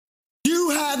You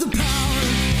had the power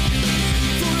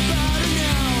for about an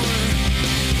hour.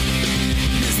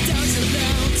 Nostalgia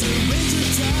bound to Ranger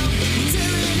Town. We're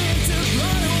tearing into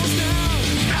blood holes now.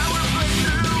 Power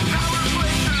playthrough.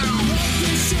 Let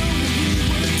the show when we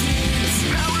were kids.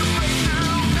 Power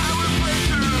playthrough. Now we're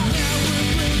breaking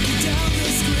down the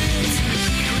script.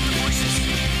 Hear the voices.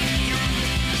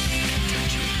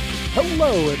 Hello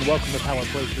and welcome to Power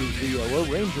Playthrough Zio, a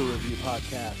Ranger review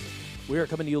podcast. We are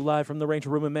coming to you live from the Ranger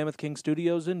Room in Mammoth King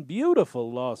Studios in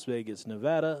beautiful Las Vegas,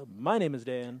 Nevada. My name is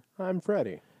Dan, I'm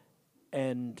Freddie.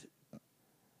 and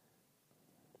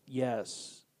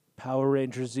yes, Power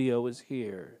Ranger Zio is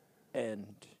here,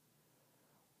 and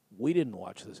we didn't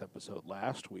watch this episode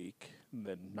last week and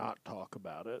then not talk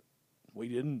about it. We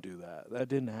didn't do that. That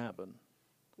didn't happen.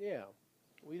 Yeah,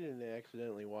 we didn't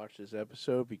accidentally watch this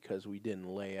episode because we didn't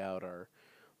lay out our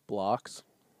blocks.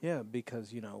 Yeah,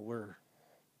 because, we're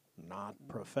not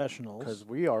professionals. Because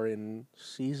we are in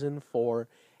season 4,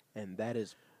 and that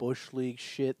is Bush League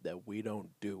shit that we don't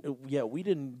do. Yeah, we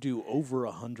didn't do over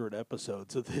 100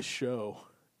 episodes of this show,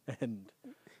 and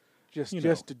Just you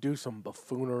know. to do some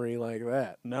buffoonery like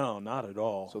that. no, not at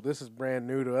all. So this is brand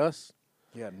new to us,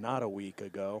 Yeah, not a week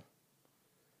ago.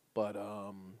 but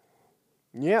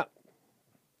yeah,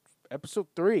 episode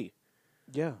 3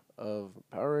 Yeah. of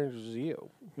Power Rangers Zio.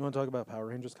 You want to talk about Power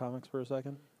Rangers comics for a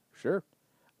second? Sure.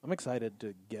 I'm excited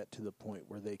to get to the point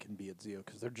where they can be at Zio,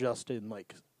 because they're just in,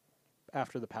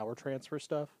 after the power transfer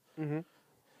stuff. Mm-hmm.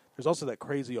 There's also that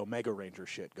crazy Omega Ranger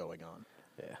shit going on,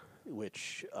 Yeah.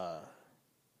 which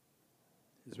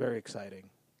is very exciting.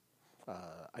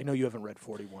 I know you haven't read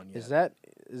 41 yet.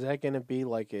 Is that going to be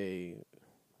like a?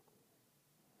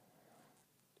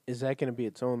 Is that going to be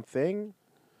its own thing?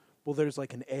 Well, there's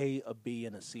like an A, a B,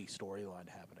 and a C storyline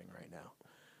happening right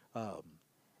now.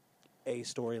 A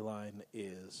storyline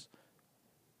is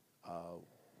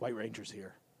White Ranger's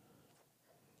here.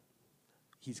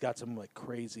 He's got some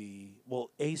crazy.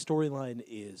 Well, A storyline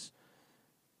is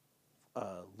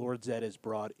Lord Zed has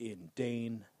brought in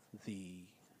Dane, the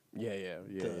Yeah.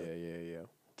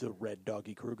 Red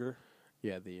Doggy Kruger.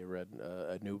 Yeah, the red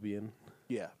Anubian.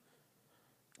 Yeah.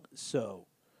 So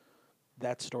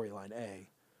that's storyline A.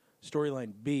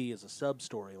 Storyline B is a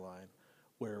sub-storyline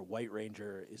where White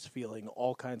Ranger is feeling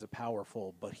all kinds of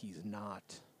powerful, but he's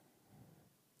not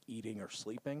eating or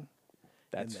sleeping.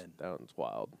 That one's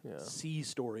wild. Yeah. C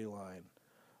storyline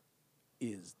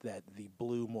is that the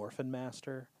Blue Morphin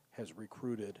Master has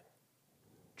recruited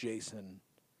Jason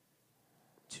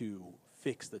to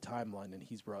fix the timeline, and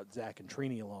he's brought Zach and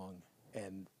Trini along,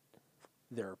 and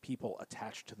there are people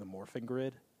attached to the morphing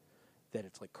grid that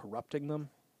it's corrupting them,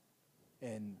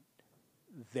 and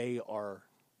they are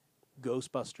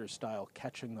Ghostbusters style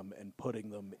catching them and putting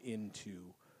them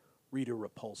into Rita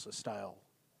Repulsa style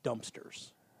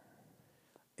dumpsters.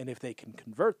 And if they can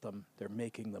convert them, they're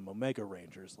making them Omega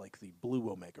Rangers, like the Blue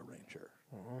Omega Ranger.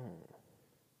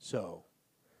 So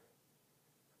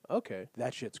Okay.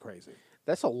 that shit's crazy.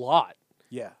 That's a lot.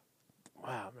 Yeah.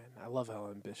 Wow, man. I love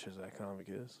how ambitious that comic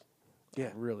is. Yeah.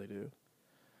 I really do.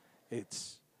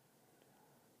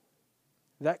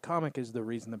 That comic is the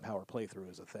reason the Power Playthrough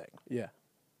is a thing. Yeah.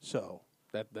 So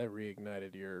That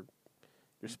reignited your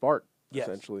spark, Yes.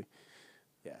 essentially.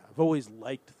 yeah, I've always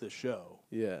liked the show,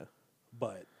 Yeah.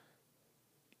 but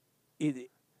you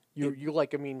you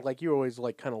always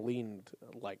kind of leaned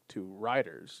to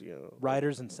writers,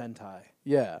 Riders and Sentai,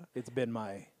 Yeah. it's been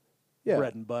my Yeah.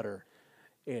 bread and butter,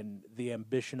 and the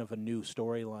ambition of a new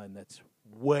storyline that's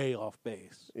way off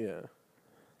base. Yeah.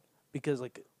 Because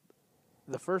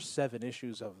the first 7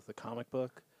 issues of the comic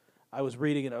book, I was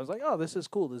reading it, I was like, oh, this is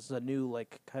cool. This is a new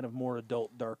kind of more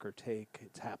adult, darker take.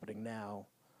 It's happening now.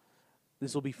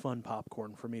 This will be fun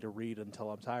popcorn for me to read until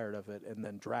I'm tired of it. And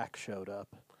then Drax showed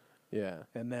up, Yeah.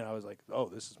 and then I was like, oh,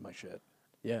 this is my shit.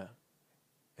 Yeah.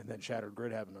 And then Shattered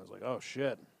Grid happened. I was like, oh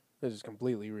shit. It just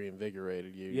completely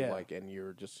reinvigorated you. Yeah. And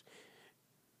you're just,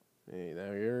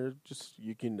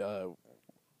 you can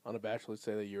unabashedly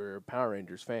say that you're a Power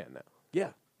Rangers fan now.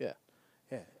 Yeah. Yeah.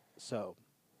 Yeah. So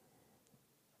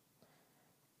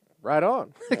Right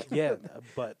on. yeah,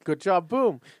 but Good job,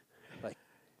 Boom.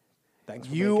 thanks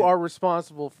for You making- are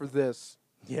responsible for this.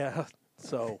 Yeah.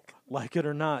 So like it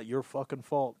or not, your fucking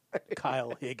fault,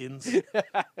 Kyle Higgins.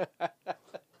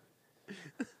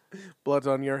 Blood's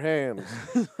on your hands.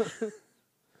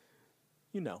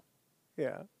 You know.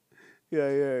 Yeah.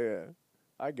 Yeah.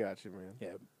 I got you, man.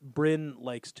 Yeah, Bryn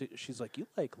she's like, you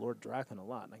like Lord Draken a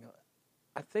lot. And I go,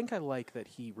 I think I like that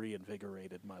he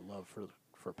reinvigorated my love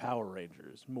for Power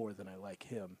Rangers more than I like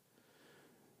him.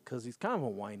 Because he's kind of a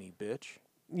whiny bitch.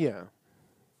 Yeah.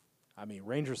 I mean,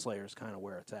 Ranger Slayer is kind of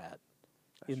where it's at.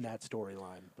 in that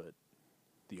storyline. But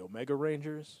the Omega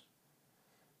Rangers,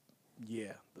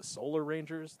 yeah, the Solar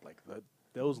Rangers, like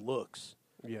those looks.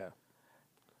 Yeah.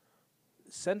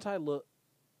 Sentai look.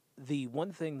 The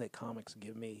one thing that comics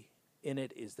give me in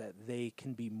it is that they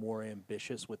can be more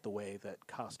ambitious with the way that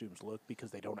costumes look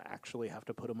because they don't actually have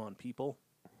to put them on people.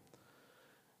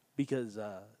 Because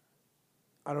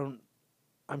I'm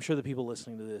sure the people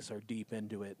listening to this are deep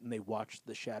into it and they watched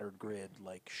the Shattered Grid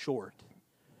like short,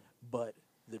 but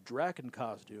the Draken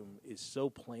costume is so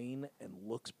plain and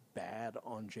looks bad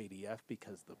on JDF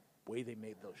because the way they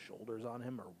made those shoulders on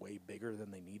him are way bigger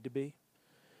than they need to be.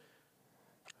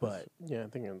 But I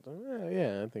think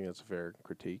that's a fair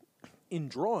critique. in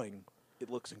drawing, it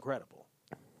looks incredible.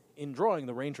 In drawing,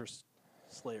 the Ranger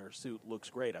Slayer suit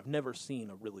looks great. I've never seen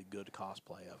a really good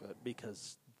cosplay of it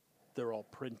because they're all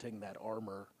printing that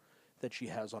armor that she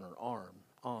has on her arm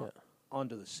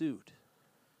onto the suit.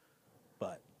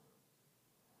 But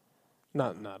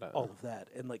Not all of that.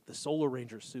 And like the Solar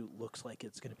Ranger suit looks like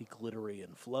it's going to be glittery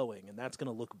and flowing, and that's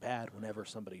going to look bad whenever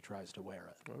somebody tries to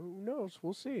wear it. Who knows?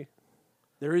 We'll see.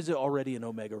 There is already an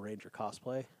Omega Ranger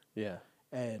cosplay, Yeah.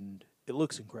 and it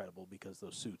looks incredible because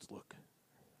those suits look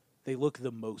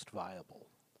the most viable.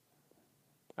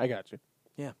 I got you.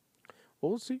 Yeah. Well,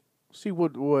 we'll see. See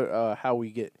what how we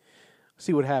get.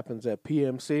 See what happens at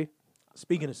PMC.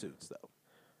 Speaking of suits, though,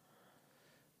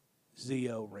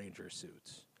 Zeo Ranger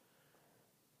suits.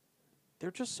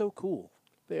 They're just so cool.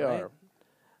 They right?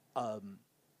 are.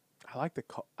 I like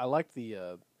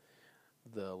the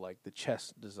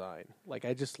chest design. Like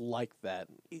I just like that.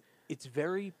 It's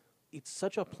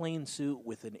such a plain suit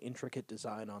with an intricate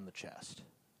design on the chest.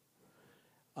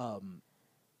 I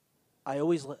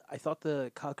thought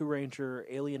the Kaku Ranger,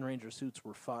 Alien Ranger suits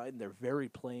were fine. They're very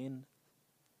plain.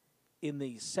 In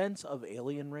the sense of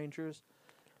Alien Rangers,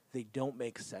 they don't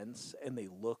make sense and they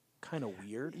look kind of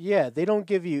weird. Yeah, they don't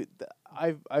give you.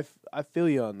 I feel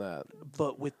you on that.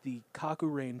 But with the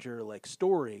Kaku Ranger like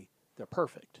story, they're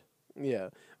perfect. Yeah,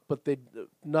 but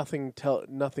nothing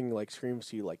like screams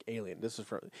to you like Alien.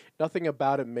 Nothing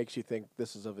about it makes you think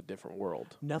this is of a different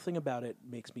world. Nothing about it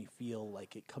makes me feel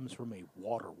like it comes from a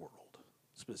water world,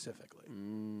 specifically.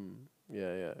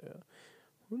 Yeah.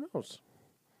 Who knows?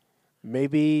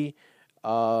 Maybe.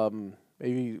 Well,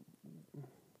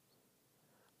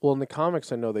 in the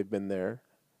comics, I know they've been there.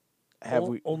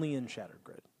 Only in Shattered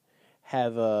Grid.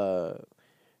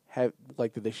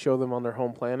 Did they show them on their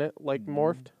home planet, like,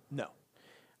 morphed? No.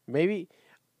 Maybe,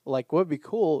 like, what'd be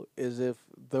cool is if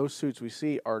those suits we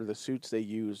see are the suits they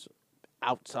use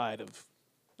outside of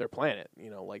their planet. You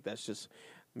know, like, that's just,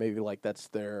 maybe, like, that's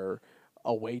their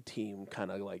away team kind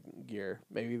of, like, gear.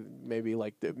 Maybe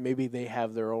they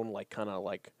have their own, like, kind of,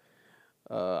 like,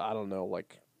 I don't know,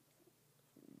 like,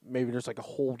 maybe there's like a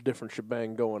whole different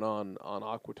shebang going on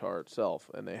Aquitar itself,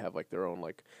 and they have like their own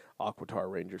like Aquitar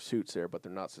Ranger suits there, but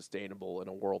they're not sustainable in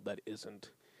a world that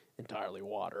isn't entirely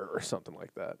water or something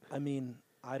like that. I mean,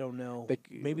 I don't know.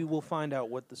 Maybe we'll find out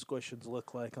what the Squishins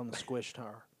look like on the Squish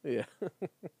Tar. Yeah.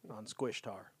 On Squish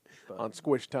Tar. But, On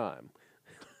Squish Time.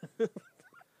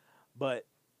 but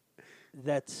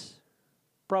that's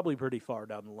probably pretty far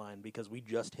down the line because we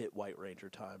just hit White Ranger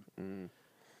time. Mm.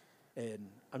 And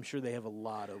I'm sure they have a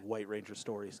lot of White Ranger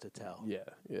stories to tell. Yeah.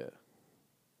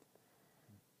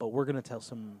 But we're gonna tell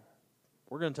some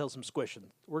Squishin.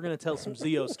 We're gonna tell some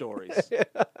Zeo stories.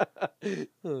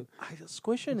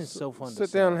 Squishin is so fun to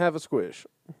Sit down and have a squish.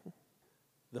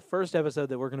 The first episode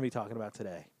that we're gonna be talking about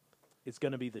today is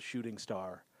gonna be The Shooting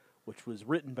Star, which was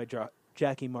written by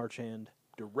Jackie Marchand,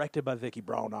 directed by Vicky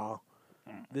Bronaugh.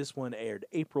 This one aired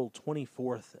April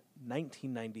 24th,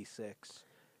 1996.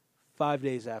 5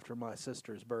 days after my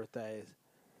sister's birthday.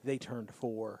 They turned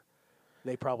 4.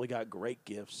 They probably got great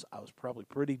gifts. I was probably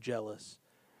pretty jealous.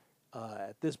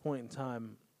 At this point in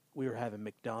time, we were having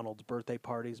McDonald's birthday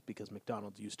parties because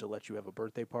McDonald's used to let you have a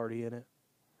birthday party in it.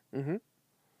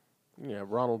 Mm-hmm. Yeah,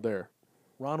 Ronald there.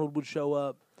 Ronald would show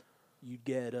up. You'd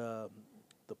get the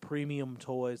premium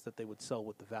toys that they would sell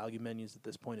with the value menus. At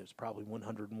this point, it was probably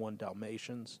 101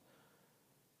 Dalmatians.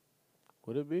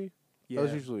 Would it be? Yeah. That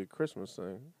was usually a Christmas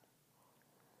thing.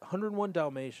 101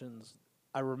 Dalmatians.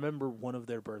 I remember one of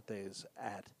their birthdays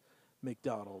at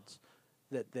McDonald's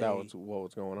that they That was what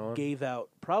was going on. gave out.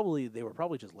 They were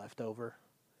probably just leftover.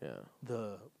 Yeah.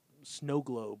 The snow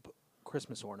globe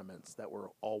Christmas ornaments that were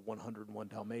all 101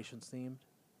 Dalmatians themed.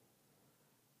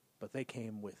 But they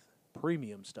came with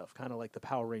premium stuff, kind of like the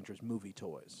Power Rangers movie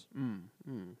toys.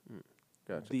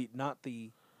 Gotcha. Not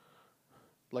the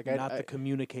Like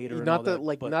communicator, and not all the that,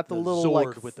 like but not the the little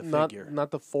Zord like with the not figure.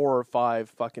 not the 4 or 5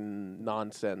 fucking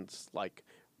nonsense like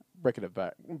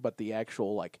brick-a-brack, but the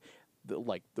actual like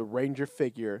the Ranger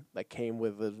figure that came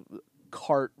with a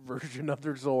cart version of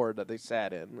their Zord that they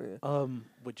sat in.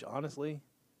 Which honestly,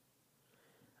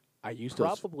 I used to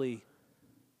probably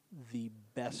the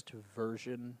best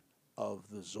version of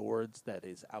the Zords that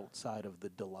is outside of the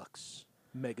deluxe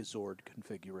Megazord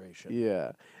configuration.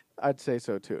 Yeah, I'd say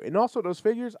so too. And also those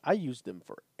figures, I used them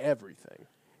for everything.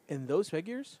 And those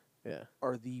figures Yeah.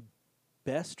 are the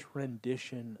best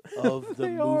rendition of the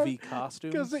They are, movie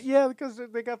costumes. Because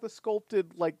they got the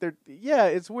sculpted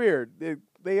it's weird.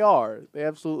 They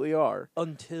absolutely are.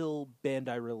 Until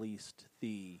Bandai released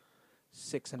the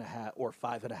 6.5 or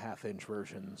 5.5 inch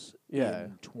versions Yeah.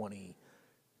 in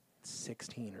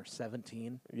 2016 or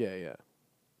 17. Yeah.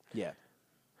 Yeah.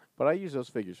 But I use those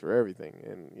figures for everything,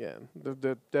 and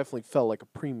they definitely felt like a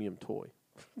premium toy.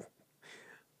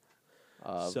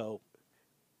 So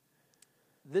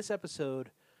this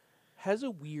episode has a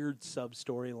weird sub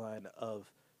storyline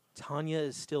of Tanya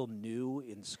is still new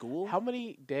in school. How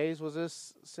many days was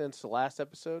this since the last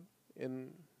episode?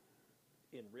 in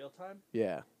real time?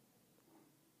 Yeah.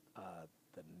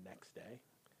 The next day.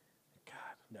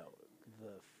 God. No,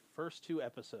 the first 2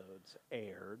 episodes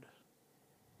aired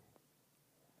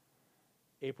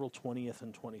April 20th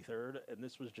and 23rd, and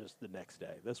this was just the next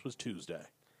day. This was Tuesday.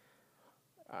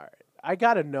 All right. I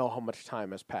got to know how much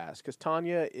time has passed because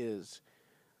Tanya is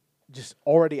just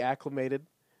already acclimated.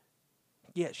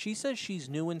 Yeah, she says she's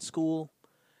new in school.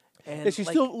 And And she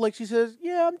still, she says,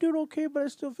 yeah, I'm doing okay, but I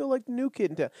still feel like the new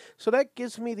kid in town. So that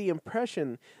gives me the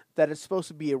impression that it's supposed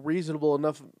to be a reasonable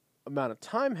enough amount of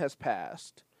time has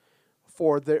passed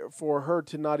for her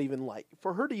to not even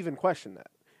for her to even question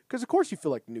that. Because of course you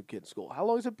feel like the new kid in school. How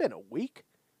long has it been? A week?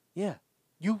 Yeah.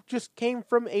 You just came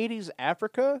from 80s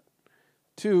Africa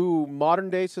to modern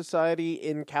day society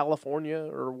in California,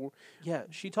 or Yeah,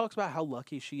 she talks about how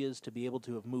lucky she is to be able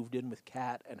to have moved in with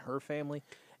Kat and her family.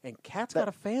 And Kat's got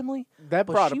a family, that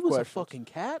but brought she up was questions. a fucking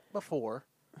cat before.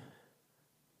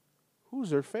 Who's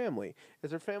her family?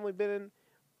 Has her family been in?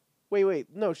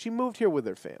 Wait. No, she moved here with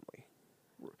her family.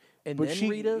 And But then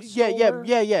Rita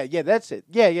yeah. That's it.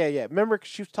 Yeah. Remember, 'cause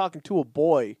she was talking to a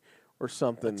boy or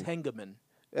something, Tengaman.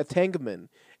 a Tangaman.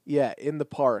 Yeah, in the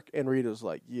park, and Rita was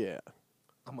like, "Yeah,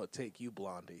 I'm going to take you,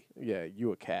 Blondie. yeah,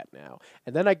 you a cat now."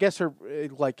 And then I guess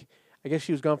I guess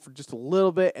she was gone for just a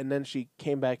little bit, and then she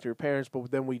came back to her parents. But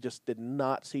then we just did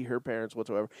not see her parents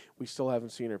whatsoever. We still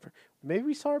haven't seen her. Maybe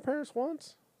we saw her parents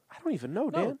once. I don't even know,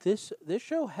 No, Dan. this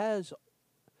show has,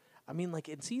 I mean, like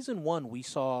in season 1, we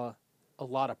saw a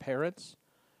lot of parents,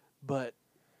 but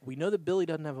we know that Billy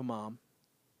doesn't have a mom.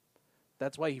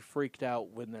 That's why he freaked out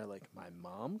when they're like, "My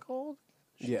mom called?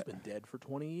 She's Yeah. been dead for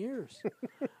 20 years."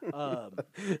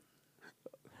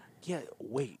 Yeah,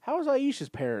 wait. How was Aisha's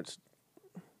parents?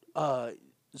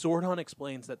 Zordon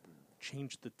explains that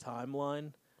changed the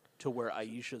timeline to where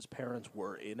Aisha's parents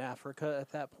were in Africa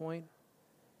at that point.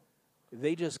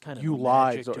 They just kind of You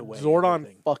lied. magicked away Zordon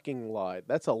everything. fucking lied.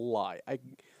 That's a lie.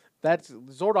 That's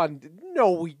Zordon.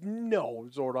 No,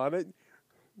 Zordon.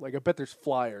 I bet there's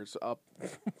flyers up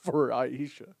for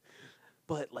Aisha.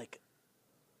 But like,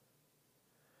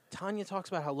 Tanya talks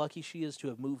about how lucky she is to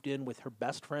have moved in with her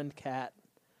best friend Kat.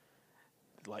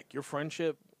 Like, your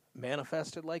friendship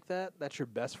manifested like that? That's your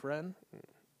best friend?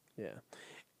 Yeah.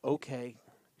 Okay,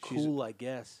 She's- cool, I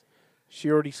guess. She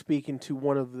already speaking to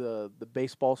one of the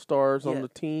baseball stars on Yeah, the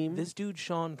team. This dude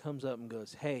Sean comes up and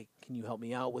goes, "Hey, can you help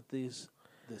me out with this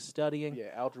studying?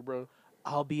 yeah, algebra.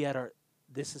 I'll be at our.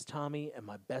 This is Tommy and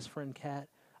my best friend Kat.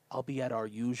 I'll be at our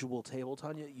usual table.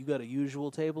 Tanya, you got a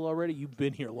usual table already? You've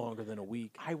been here longer than a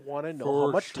week. I want to know For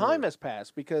how much sure. time has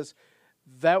passed because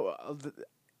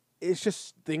it's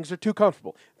just things are too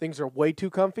comfortable. Things are way too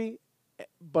comfy,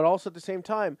 but also at the same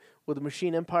time, will the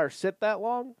Machine Empire sit that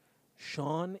long?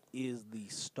 Sean is the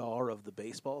star of the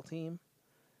baseball team,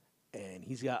 and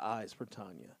he's got eyes for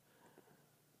Tanya.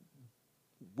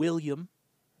 William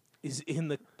is in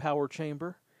the power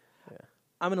chamber. Yeah.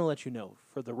 I'm going to let you know,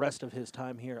 for the rest of his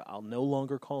time here, I'll no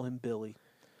longer call him Billy.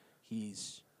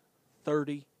 He's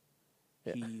 30.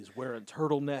 Yeah. He's wearing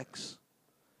turtlenecks.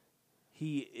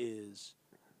 He is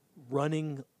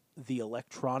running the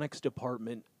electronics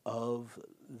department of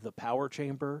the power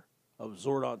chamber, of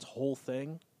Zordon's whole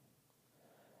thing.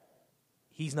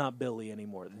 He's not Billy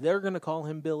anymore. They're going to call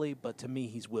him Billy, but to me,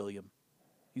 he's William.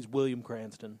 He's William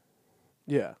Cranston.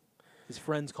 Yeah. His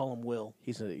friends call him Will.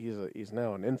 He's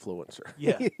now an influencer.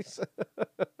 Yeah. He's-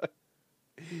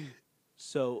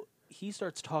 So he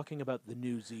starts talking about the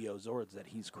new Zeo Zords that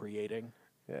he's creating.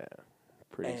 yeah.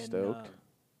 Pretty And, stoked.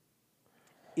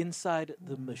 Inside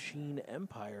the Machine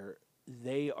Empire,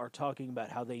 they are talking about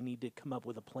how they need to come up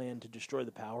with a plan to destroy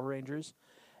the Power Rangers.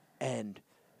 And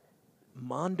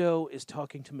Mondo is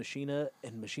talking to Machina,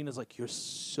 and Machina's like, "You're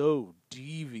so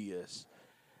devious,"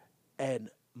 and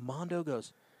Mondo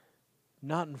goes,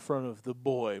 "Not in front of the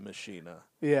boy, Machina."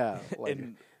 Yeah, like,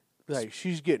 And like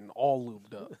she's getting all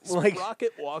lubed up. Like,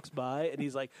 Sprocket walks by, and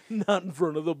he's like, "Not in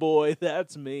front of the boy,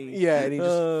 that's me." Yeah, and he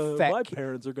just fat my kid-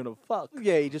 parents are gonna fuck.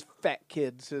 yeah, he just fat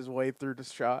kids his way through the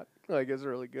shot. Like, it's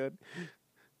really good.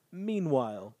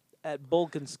 Meanwhile, at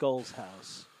Bulk and Skull's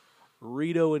house,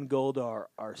 Rito and Goldar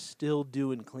are still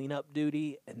doing cleanup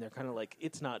duty, and they're kind of like,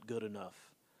 "It's not good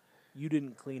enough. You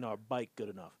didn't clean our bike good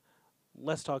enough.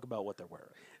 Let's talk about what they're wearing."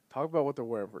 Talk about what they're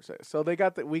wearing for a second. So we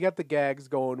got the gags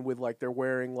going with like they're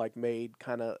wearing like maid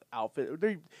kind of outfit.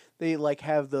 They like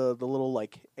have the little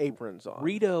like aprons on.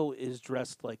 Rito is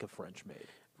dressed like a French maid.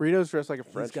 Rito's dressed like a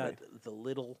French He's got maid. the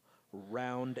little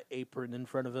round apron in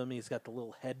front of him. He's got the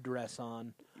little headdress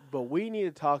on. But we need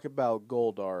to talk about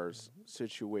Goldar's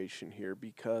situation here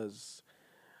because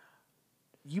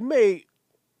you may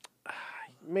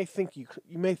think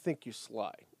you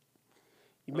sly.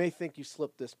 You may think you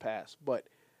slipped this pass, but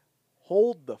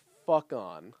hold the fuck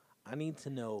on. I need to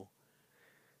know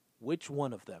which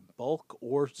one of them, Bulk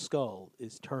or Skull,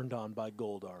 is turned on by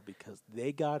Goldar, because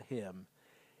they got him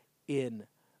in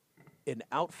an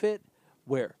outfit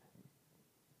where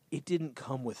it didn't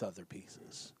come with other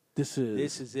pieces. This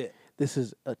This is it.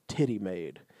 a titty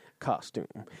maid costume.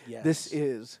 Yes. This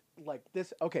is like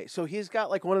this. Okay, so he's got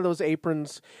like one of those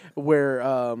aprons where,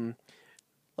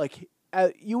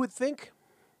 you would think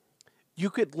you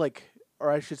could like,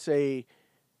 or I should say,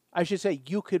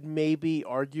 you could maybe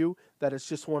argue that it's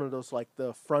just one of those like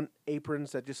the front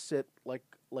aprons that just sit like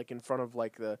in front of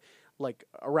like the like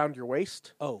around your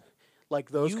waist, Oh,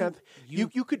 like those You- kind of. you-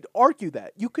 You could argue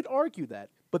that.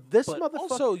 But this but motherfucker.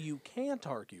 also you can't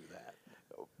argue that.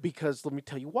 Because let me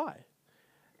tell you why.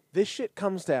 This shit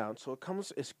comes down, so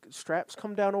its straps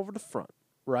come down over the front,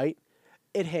 right?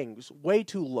 It hangs way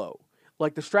too low.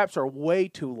 Like the straps are way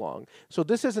too long. So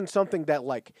this isn't something that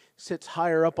like sits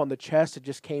higher up on the chest. It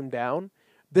just came down.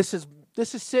 This is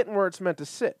sitting where it's meant to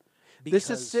sit. This is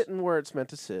Because sitting where it's meant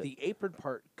to sit. The apron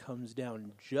part comes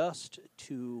down just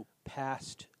to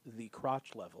past the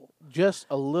crotch level. Just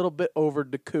a little bit over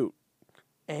the coot.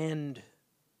 And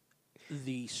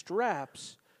the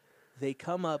straps, they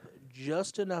come up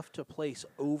just enough to place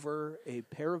over a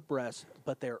pair of breasts,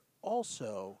 but they're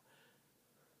also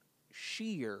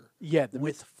sheer Yeah,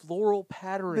 with floral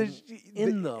pattern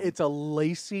in them. It's a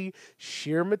lacy,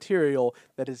 sheer material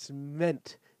that is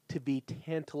meant to be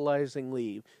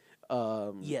tantalizingly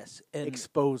yes, and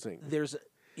exposing. there's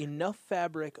enough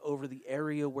fabric over the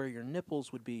area where your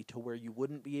nipples would be to where you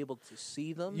wouldn't be able to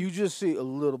see them. You just see a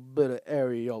little bit of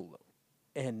areola.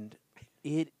 And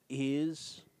it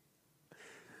is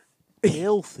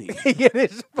filthy. It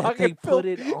is that fucking they put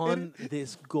it filthy. on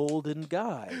this golden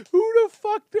guy.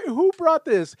 Who brought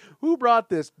this? Who brought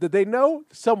this? Did they know?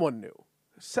 Someone knew.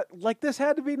 Like this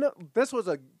had to be no. This was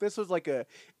like a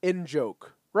in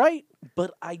joke, right?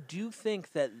 But I do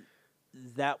think that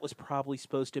that was probably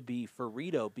supposed to be for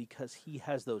Rito, because he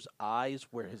has those eyes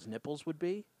where his nipples would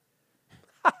be.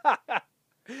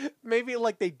 Maybe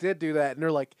like they did do that, and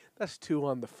they're like, "That's too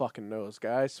on the fucking nose,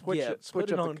 guys. Switch it put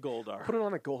it up on the- Goldar. Put it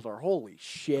on a Goldar. Holy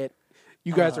shit,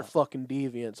 you guys are fucking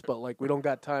deviants." But like, we don't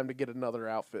got time to get another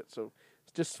outfit, so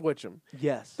just switch them.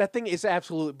 Yes. That thing is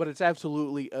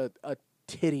absolutely a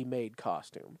titty made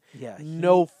costume. Yeah,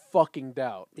 no fucking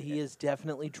doubt. He is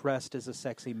definitely dressed as a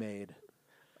sexy maid.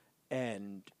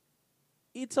 And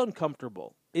it's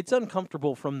uncomfortable. It's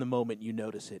uncomfortable from the moment you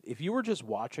notice it. If you were just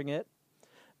watching it,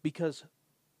 because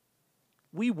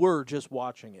we were just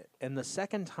watching it, and the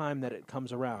second time that it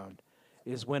comes around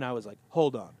is when I was like,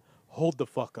 hold on. Hold the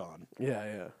fuck on.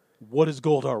 Yeah. What is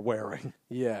Goldar wearing?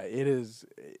 Yeah, it is.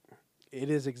 It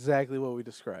is exactly what we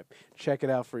described. Check it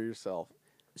out for yourself.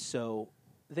 So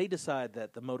they decide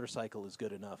that the motorcycle is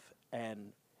good enough,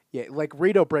 and Yeah, like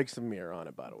Rito breaks the mirror on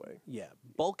it, by the way. yeah,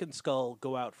 Bulk and Skull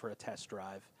go out for a test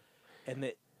drive,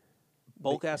 and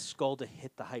Bulk asks Skull to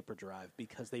hit the hyperdrive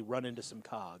because they run into some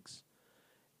cogs.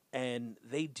 And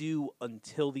they do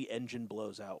until the engine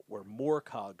blows out, where more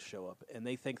cogs show up, and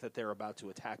they think that they're about to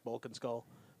attack Bulk and Skull,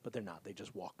 but they're not. They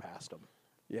just walk past them.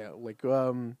 Yeah, like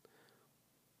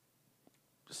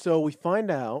so we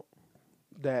find out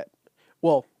that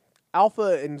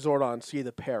Alpha and Zordon see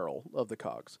the peril of the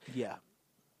cogs. Yeah.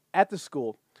 At the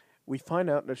school, we find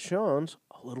out that Sean's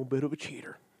a little bit of a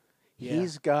cheater. Yeah.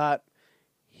 He's got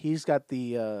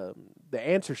the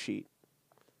answer sheet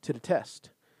to the test.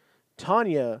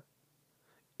 Tanya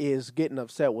is getting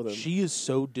upset with him. She is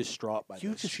so distraught by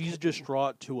You this. just She's can't-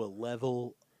 distraught to a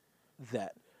level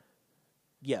that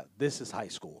yeah, this is high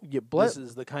school. Yeah, this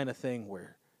is the kind of thing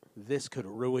where this could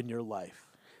ruin your life.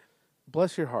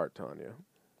 Bless your heart, Tanya.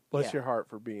 Bless Yeah. your heart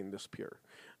for being this pure.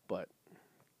 But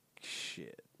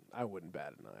shit, I wouldn't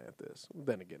bat an eye at this.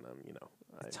 Then again,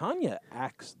 Tanya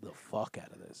acts the fuck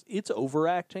out of this. It's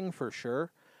overacting for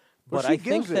sure, Well, but she I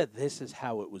think gives it. that this is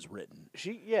how it was written.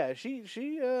 she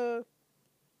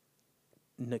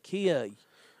Nakia,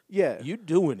 yeah, you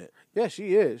doing it. yeah,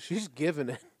 she is. She's giving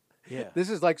it. Yeah. This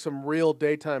is like some real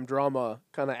daytime drama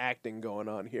kind of acting going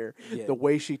on here. Yeah. The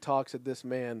way she talks at this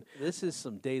man. This is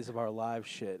some Days of Our Lives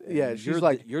shit. and Yeah, she's you're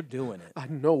like- you're doing it. I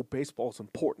know baseball's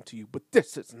important to you, but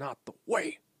this is not the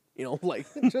way. You know, like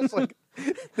just like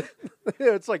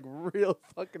it's like real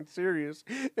fucking serious.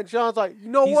 And Sean's like, you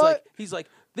know what? He's like,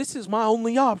 this is my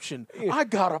only option. I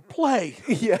gotta play.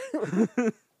 Yeah.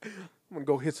 I'm going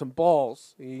to go hit some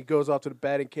balls. He goes off to the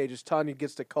batting cages. Tanya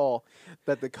gets the call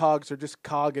that the Cogs are just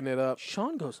cogging it up.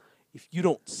 Sean goes, if you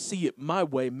don't see it my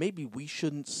way, maybe we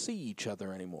shouldn't see each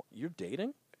other anymore. You're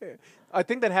dating? I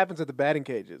think that happens at the batting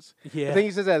cages. Yeah. I think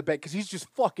he says that at the bat because he's just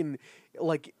fucking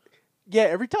like, yeah.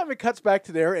 Every time it cuts back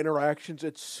to their interactions,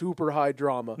 it's super high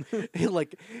drama.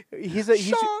 Like he's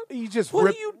just what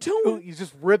are you doing? He's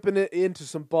just ripping it into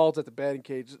some balls at the batting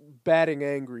cage, batting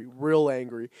angry, real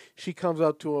angry. She comes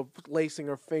up to him, lacing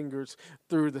her fingers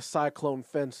through the cyclone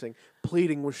fencing,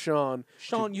 pleading with Sean.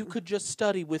 Sean, you could just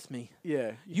study with me.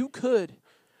 Yeah, You could.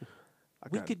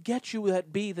 We got- could get you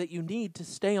that B that you need to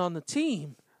stay on the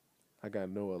team. I got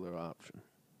no other option.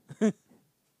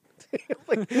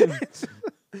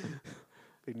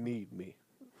 They need me.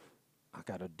 I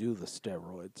gotta do the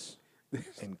steroids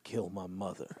and kill my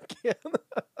mother.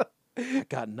 I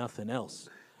got nothing else.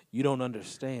 You don't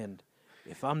understand.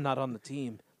 If I'm not on the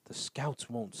team, the scouts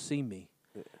won't see me.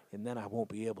 And then I won't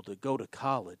be able to go to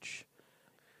college,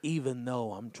 even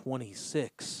though I'm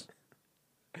 26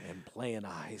 and playing a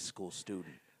high school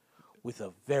student with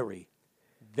a very,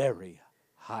 very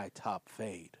high top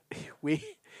fade.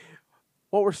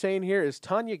 What we're saying here is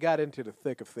Tanya got into the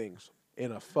thick of things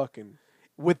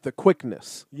with the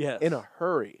quickness. Yes. In a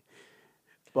hurry.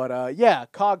 But yeah,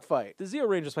 cog fight. The Zeo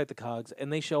Rangers fight the Cogs,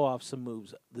 and they show off some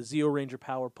moves. The Zeo Ranger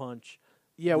power punch.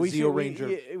 Yeah, the we see Zeo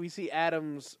Ranger. we see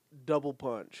Adam's double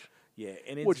punch. Yeah,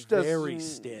 and it's Which very doesn't-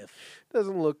 stiff.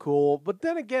 Doesn't look cool. But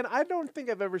then again, I don't think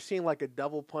I've ever seen like a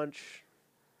double punch.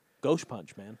 Ghost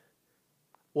punch, man.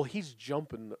 Well, he's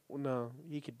jumping. No,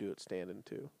 he could do it standing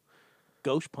too.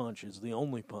 Ghost punch is the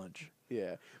only punch.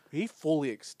 Yeah, he fully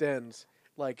extends.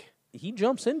 Like, He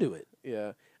jumps into it.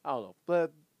 yeah, I don't know.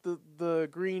 But the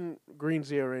green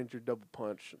Zeo Ranger double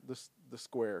punch, the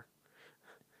square.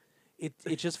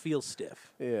 It just feels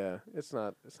stiff. Yeah, it's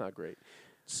not great.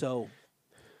 So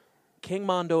King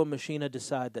Mondo and Machina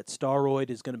decide that Staroid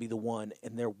is going to be the one,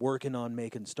 and they're working on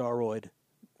making Staroid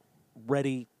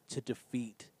ready to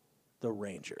defeat the A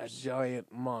Rangers.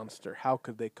 giant monster. How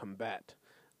could they combat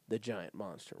the giant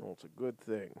monster? Well, it's a good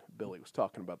thing Billy was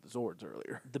talking about the Zords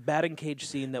earlier. The batting cage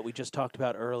scene that we just talked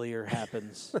about earlier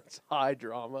happens. It's high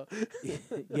drama.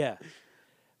 Yeah.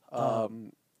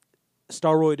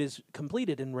 Staroid is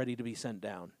completed and ready to be sent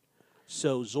down.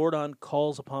 So Zordon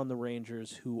calls upon the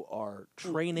Rangers who are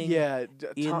training Yeah,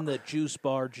 in the juice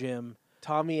bar gym.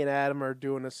 Tommy and Adam are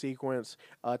doing a sequence.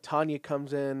 Tanya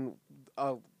comes in.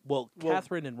 Well,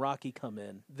 Catherine and Rocky come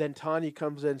in. Then Tanya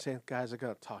comes in saying, "Guys, I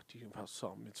gotta talk to you about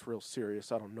something. It's real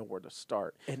serious. I don't know where to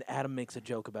start." And Adam makes a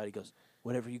joke about it. He goes,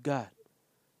 whatever you got,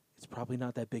 it's probably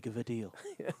not that big of a deal.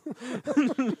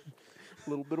 A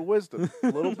little bit of wisdom. A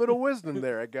little bit of wisdom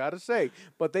there, I gotta say.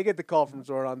 But they get the call from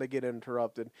Zordon. They get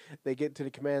interrupted. They get to the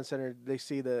command center. They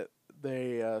see that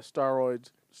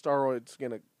Staroid's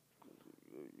gonna.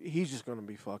 He's just gonna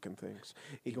be fucking things.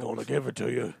 He's Gonna give it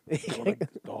to you.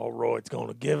 Staroid's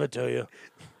gonna give it to you.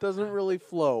 Doesn't really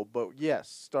flow, but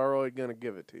yes, Staroid gonna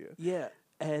give it to you. Yeah,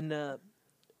 and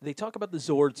they talk about the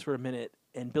Zords for a minute,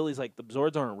 and Billy's like, the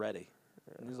Zords aren't ready.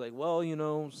 And he's like, well, you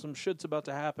know, some shit's about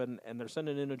to happen, and they're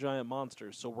sending in a giant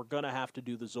monster, so we're going to have to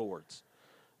do the Zords.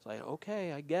 It's like,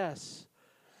 okay, I guess.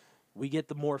 We get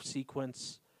the morph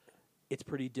sequence. It's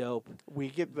pretty dope. We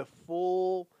get the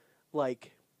full,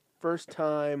 like, first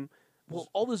time. Well,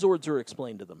 all the Zords are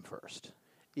explained to them first.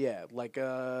 Yeah, like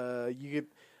you get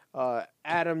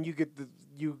Adam, you get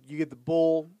the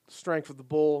bull, strength of the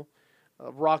bull.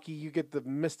 Rocky, you get the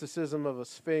mysticism of a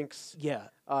sphinx. Yeah.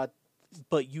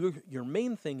 But your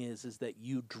main thing is that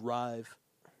you drive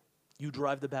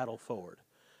the battle forward.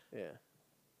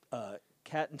 Yeah.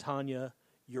 Kat and Tanya,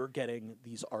 you're getting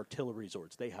these artillery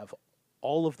Zords. They have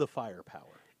all of the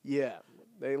firepower. Yeah.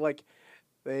 They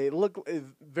look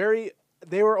very.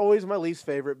 They were always my least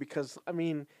favorite because I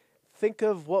mean, think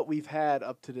of what we've had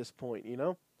up to this point, you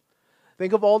know?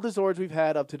 Think of all the Zords we've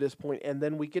had up to this point, and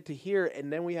then we get to here,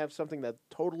 and then we have something that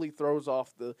totally throws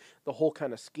off the whole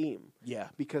kind of scheme. Yeah.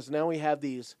 Because now we have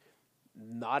these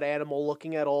not animal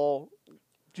looking at all,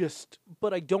 just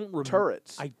But I don't remember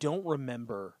turrets. I don't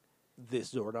remember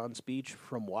this Zordon speech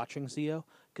from watching Zeo,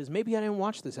 because maybe I didn't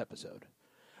watch this episode.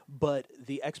 But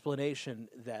the explanation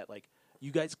that, like,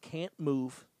 you guys can't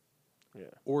move Yeah.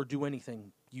 or do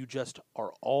anything. You just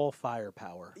are all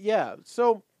firepower. Yeah,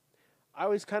 so I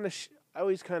always kind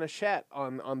of shat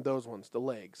on those ones, the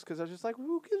legs, because I was just like,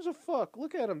 who gives a fuck?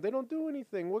 Look at them; they don't do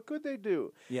anything. What could they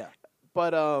do? Yeah.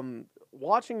 But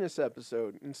watching this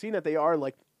episode and seeing that they are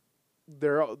like,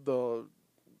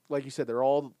 like you said, they're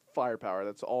all firepower.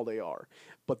 That's all they are.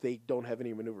 But they don't have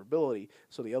any maneuverability.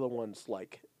 So the other ones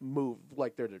like move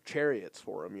like they're the chariots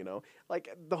for them. You know,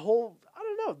 like the whole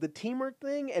the teamwork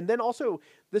thing, and then also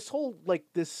this whole like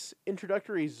this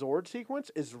introductory Zord sequence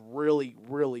is really,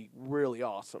 really, really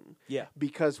awesome. Yeah.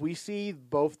 Because we see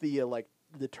both the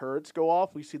the turrets go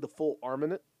off. We see the full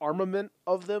armament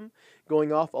of them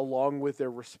going off, along with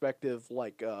their respective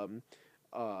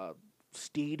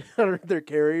steed under their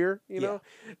carrier. You know,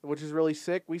 which is really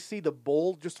sick. We see the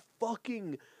bull just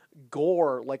fucking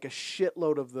gore like a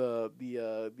shitload of the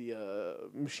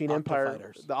Machine Empire,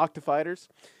 Octofighters. the Octofighters.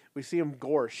 We see him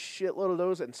gore a shitload of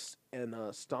those and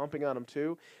stomping on them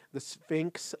too. The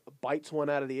Sphinx bites one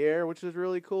out of the air, which is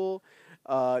really cool.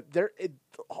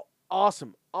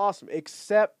 Awesome,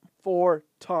 except for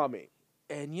Tommy.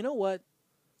 And you know what?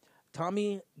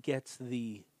 Tommy gets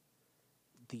the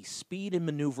speed and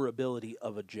maneuverability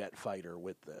of a jet fighter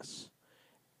with this.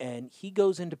 And he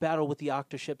goes into battle with the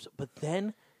Octoships, but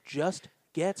then just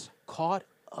gets caught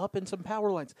up in some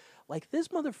power lines. Like, this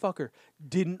motherfucker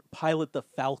didn't pilot the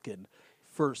Falcon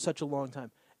for such a long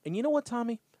time. And you know what,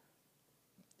 Tommy?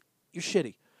 You're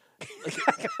shitty.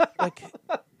 Like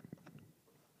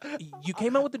you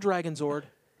came out with the Dragon Zord,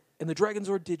 and the Dragon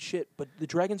Zord did shit, but the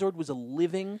Dragon Zord was a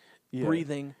living,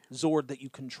 breathing Zord that you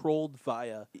controlled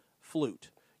via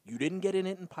flute. You didn't get in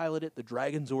it and pilot it. The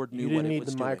Dragon Zord knew what it was doing. You didn't need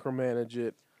to micromanage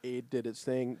it. It did its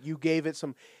thing. You gave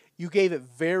it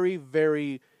very,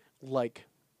 very like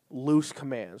loose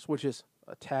commands, which is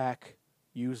attack,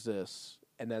 use this,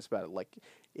 and that's about it. Like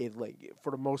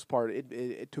for the most part,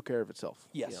 it took care of itself.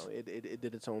 Yes. You know, it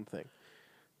did its own thing.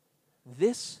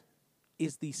 This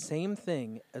is the same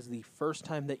thing as the first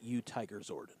time that you Tiger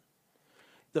Zorded.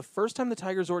 The first time the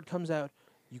Tiger Zord comes out,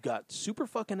 you got super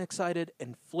fucking excited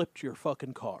and flipped your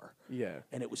fucking car. Yeah.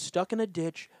 And it was stuck in a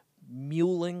ditch,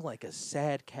 mewling like a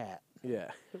sad cat. Yeah.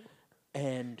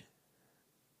 And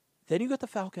then you got the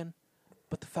Falcon,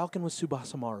 but the Falcon was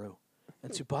Tsubasa Maru.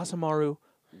 And Tsubasa Maru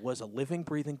was a living,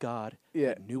 breathing god. Yeah.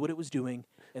 It knew what it was doing.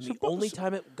 And the Tsubasa- only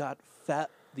time it got fat,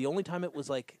 the only time it was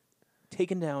like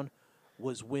taken down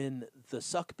was when the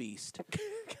suck beast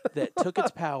that took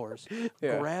its powers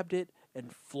grabbed it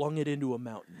and flung it into a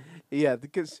mountain. Yeah,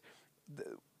 because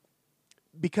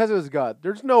it was God.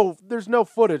 There's no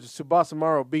footage of Tsubasa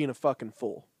Maru being a fucking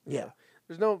fool. Yeah.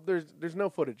 There's no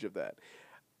footage of that.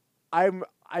 I'm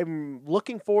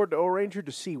looking forward to O-Ranger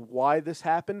to see why this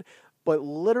happened, but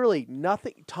literally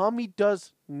nothing. Tommy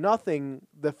does nothing.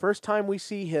 The first time we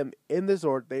see him in the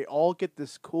Zord, they all get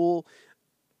this cool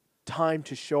time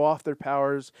to show off their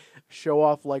powers, show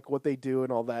off like what they do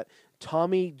and all that.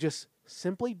 Tommy just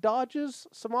simply dodges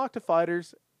some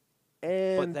Octofighters,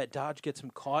 and But that dodge gets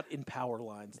him caught in power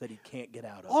lines that he can't get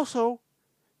out of. also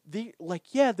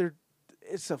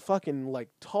it's a fucking like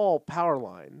tall power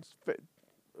lines,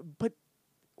 but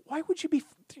why would you be?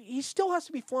 He still has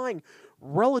to be flying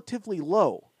relatively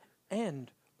low.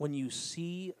 And when you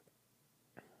see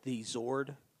the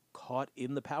Zord caught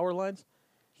in the power lines,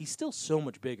 he's still so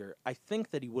much bigger. I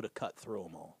think that he would have cut through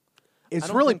them all. It's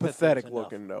don't really think that there's pathetic enough.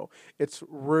 looking, though. It's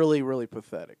really, really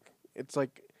pathetic. It's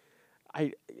like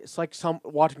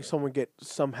watching someone get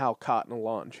somehow caught in a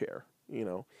lawn chair. You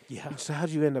know. Yeah. So how'd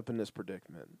you end up in this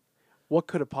predicament? What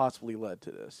could have possibly led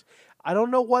to this? I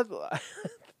don't know what.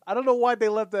 I don't know why they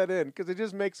left that in, because it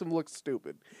just makes him look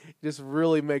stupid. It just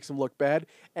really makes him look bad,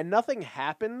 and nothing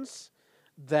happens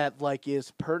that like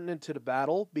is pertinent to the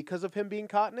battle because of him being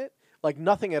caught in it. Like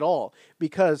nothing at all,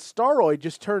 because Staroid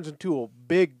just turns into a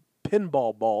big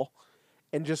pinball ball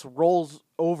and just rolls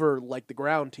over like the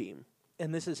ground team.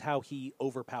 And this is how he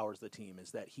overpowers the team,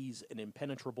 is that he's an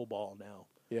impenetrable ball now.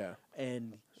 Yeah.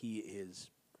 And he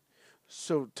is...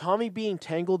 So Tommy being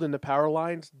tangled in the power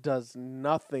lines does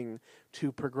nothing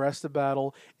to progress the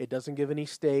battle. It doesn't give any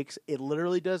stakes. It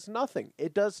literally does nothing.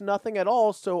 It does nothing at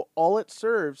all, so all it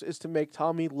serves is to make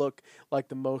Tommy look like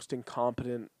the most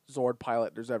incompetent Zord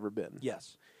pilot there's ever been.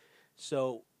 Yes.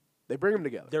 So They bring them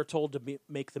together. They're told to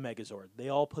make the Megazord. They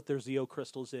all put their Zeo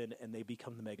crystals in, and they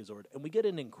become the Megazord. And we get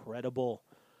an incredible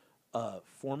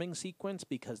forming sequence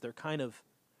because they're kind of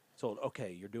told,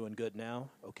 okay, you're doing good now.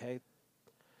 Okay.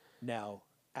 Now,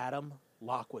 Adam,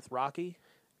 lock with Rocky,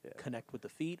 connect with the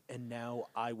feet, and now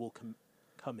I will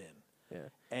come in. Yeah.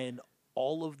 And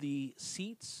all of the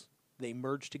seats, they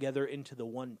merge together into the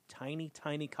one tiny,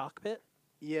 tiny cockpit.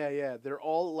 Yeah. They're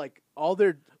all like all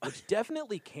their Which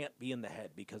definitely can't be in the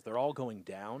head because they're all going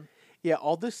down.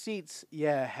 all the seats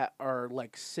are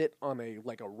like sit on a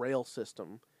rail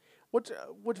system, which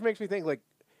makes me think like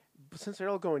since they're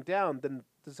all going down, then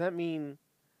does that mean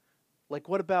like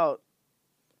what about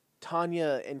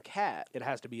Tanya and Kat? It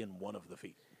has to be in one of the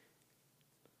feet.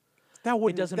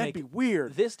 That'd be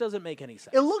weird. This doesn't make any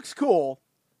sense. It looks cool.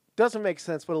 Doesn't make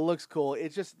sense, but it looks cool.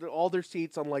 It's just all their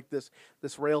seats on like this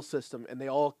rail system, and they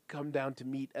all come down to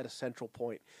meet at a central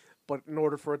point. But in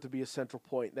order for it to be a central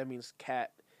point, that means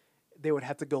they would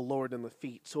have to go lower than the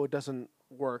feet, so it doesn't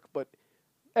work. But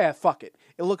fuck it.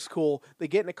 It looks cool. They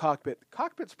get in a cockpit. The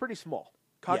cockpit's pretty small.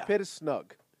 Cockpit is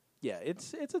snug. Yeah,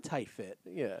 it's a tight fit.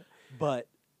 Yeah, But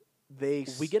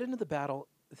we get into the battle.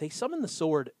 They summon the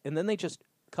sword, and then they just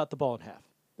cut the ball in half.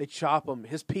 They chop him.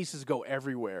 His pieces go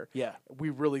everywhere. Yeah.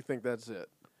 We really think that's it.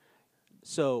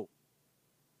 So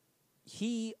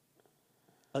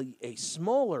a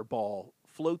smaller ball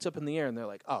floats up in the air, and they're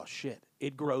like, oh, shit.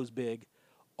 It grows big.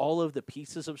 All of the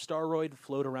pieces of Staroid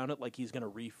float around it like he's going to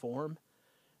reform.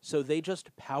 So they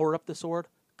just power up the sword,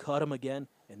 cut him again,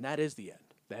 and that is the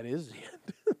end. That is the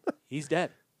end. He's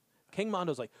dead. King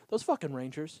Mondo's like, those fucking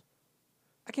Rangers,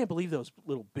 I can't believe those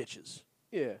little bitches.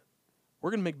 Yeah. We're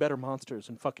going to make better monsters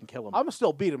and fucking kill them. I'm going to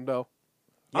still beat him, though.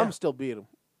 Yeah. I'm going to still beat him.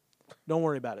 Don't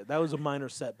worry about it. That was a minor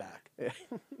setback.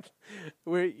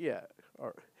 All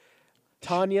right.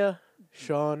 Tanya,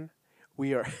 Sean,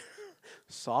 we are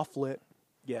soft lit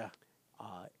Yeah.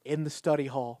 in the study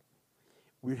hall.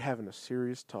 We're having a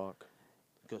serious talk.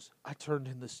 He goes, I turned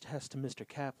in this test to Mr.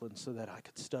 Kaplan so that I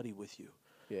could study with you.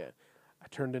 Yeah. I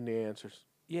turned in the answers.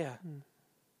 Yeah.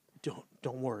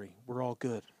 Don't worry. We're all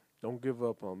good. Don't give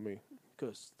up on me. He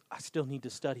goes, I still need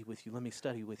to study with you. Let me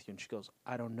study with you. And she goes,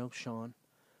 I don't know, Sean.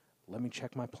 Let me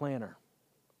check my planner.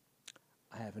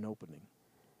 I have an opening.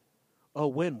 Oh,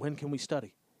 when? When can we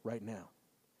study? Right now.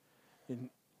 And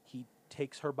he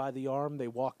takes her by the arm. They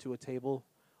walk to a table,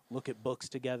 look at books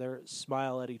together,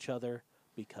 smile at each other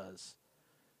because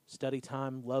study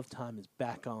time, love time is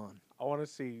back on. I want to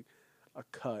see a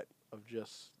cut of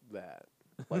just that.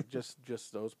 Like just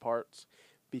those parts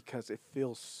because it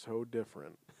feels so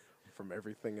different from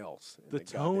everything else. The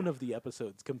tone of the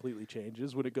episodes completely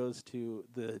changes when it goes to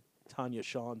the Tanya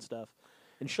Sean stuff.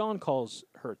 And Sean calls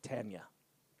her Tanya.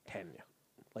 Tanya.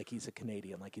 Like he's a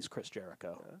Canadian, like he's Chris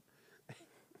Jericho.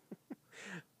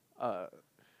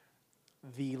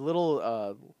 The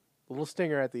little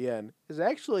stinger at the end is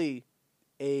actually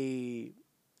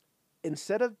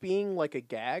instead of being like a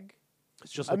gag,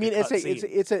 It's just I like mean, a cut scene.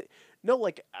 it's a no,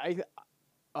 like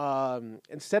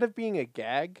instead of being a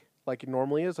gag like it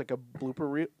normally is, like a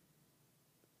blooper reel.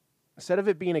 Instead of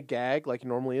it being a gag like it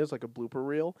normally is, like a blooper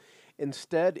reel,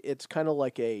 instead it's kind of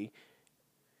like a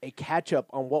catch up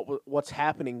on what's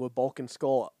happening with Bulk and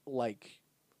Skull, like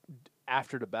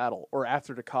after the battle or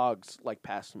after the cogs like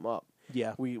pass them up.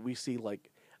 Yeah. We see like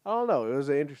I don't know. It was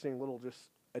an interesting little just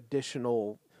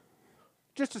additional.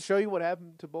 Just to show you what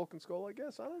happened to Bulk and Skull, I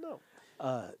guess. I don't know.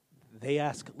 They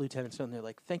ask Lieutenant Stone, they're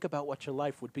like, think about what your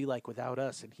life would be like without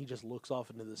us. And he just looks off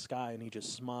into the sky and he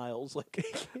just smiles like,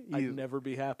 I'd never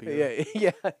be happier.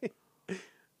 Yeah.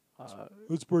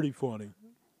 It's pretty funny.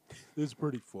 It's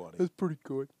pretty funny. It's pretty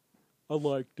good. I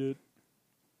liked it.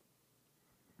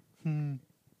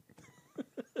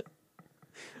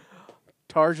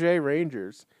 Tarjay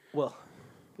Rangers. Well,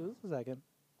 give us a second.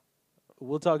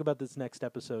 We'll talk about this next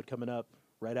episode coming up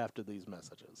right after these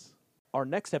messages. Our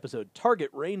next episode, Target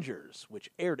Rangers, which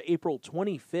aired April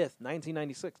 25th,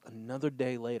 1996, another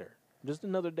day later. Just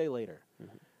another day later.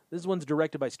 Mm-hmm. This one's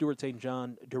directed by Stuart St.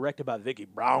 John, directed by Vicky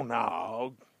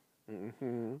Brownogg.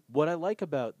 Mm-hmm. What I like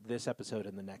about this episode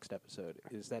and the next episode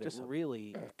is that it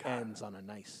really ends on a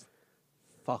nice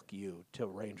fuck you to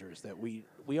Rangers that we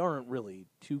aren't really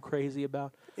too crazy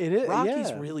about. It is.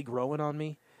 Rocky's really growing on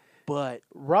me, but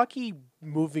Rocky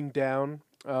moving down.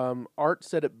 Art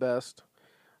said it best.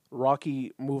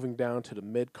 Rocky moving down to the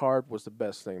mid card was the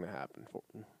best thing to happen for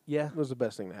him. yeah, It was the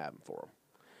best thing to happen for him.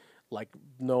 Like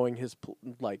knowing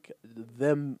like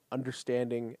them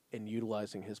understanding and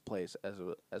utilizing his place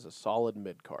as a solid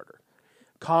mid carder,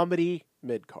 comedy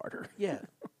mid carder. yeah.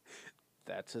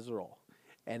 That's his role,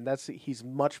 and he's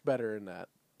much better in that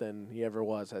than he ever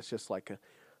was. That's just like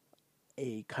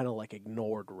a kind of like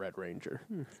ignored Red Ranger.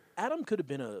 Adam could have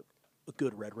been a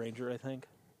good Red Ranger, I think,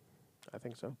 I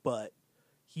think so. but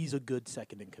he's a good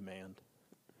second in command.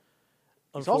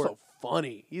 He's also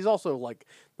funny. He's also like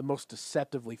the most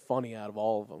deceptively funny out of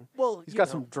all of them. Well, He's got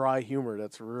some dry humor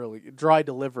that's really dry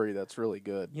delivery that's really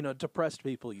good. depressed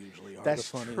people usually are That's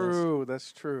the funniest. true.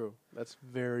 That's true. That's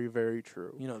very, very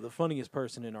true. The funniest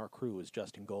person in our crew is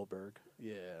Justin Goldberg,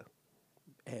 Yeah.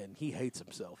 and he hates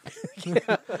himself.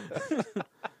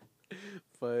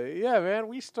 But yeah, man,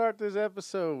 we start this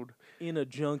episode. In a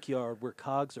junkyard where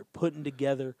cogs are putting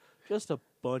together just a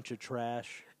bunch of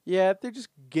trash. Yeah, they're just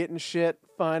getting shit,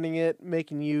 finding it,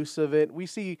 making use of it. We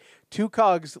see two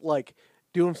cogs like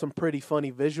doing some pretty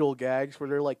funny visual gags where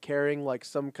they're like carrying like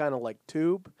some kind of like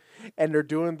tube, and they're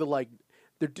doing the like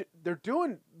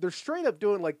they're straight up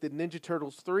doing like the Ninja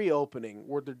Turtles 3 opening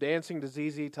where they're dancing to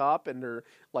ZZ Top and they're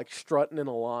like strutting in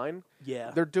a line.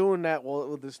 Yeah. They're doing that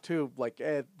with this tube. Like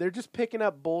they're just picking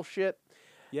up bullshit.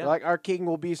 Yeah. Like our king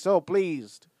will be so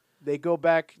pleased. They go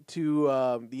back to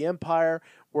the Empire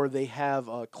where they have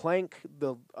Clank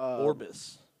the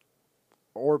Orbis.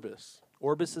 Orbis.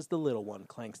 Orbis is the little one.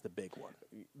 Clank's the big one.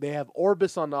 They have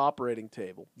Orbis on the operating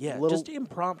table. Yeah, Little- just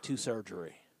impromptu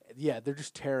surgery. yeah, they're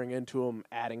just tearing into him,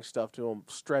 adding stuff to him,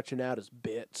 stretching out his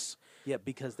bits. Yeah,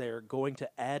 because they're going to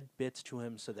add bits to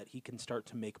him so that he can start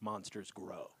to make monsters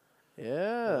grow. Yeah.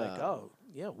 They're like, oh,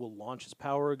 yeah, we'll launch his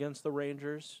power against the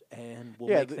Rangers, and we'll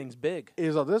Yeah, make things big.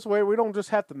 Is this way we don't just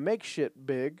have to make shit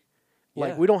big.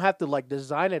 Like Yeah. we don't have to like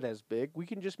design it as big. We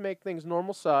can just make things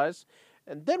normal size,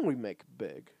 and then we make it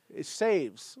big. It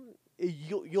saves.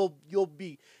 You'll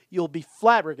be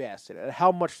flabbergasted at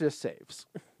how much this saves.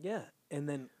 Yeah, and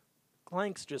then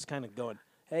Clank's just kind of going,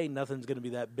 hey, nothing's going to be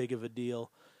that big of a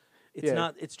deal. It's Yeah.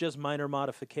 not. It's just minor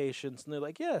modifications. And they're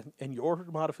like, yeah, and your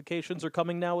modifications are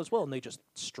coming now as well. And they just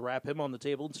strap him on the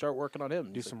table and start working on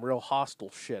him. Do He's some real hostile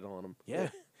shit on him. like, yeah.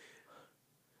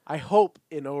 I hope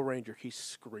in O-Ranger he's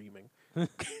screaming.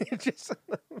 Just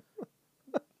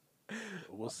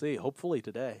We'll see. Hopefully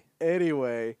today.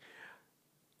 anyway,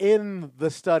 in the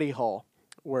study hall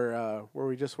where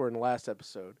we just were in the last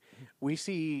episode, we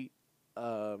see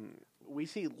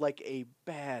like a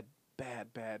bad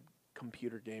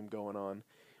computer game going on,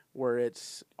 where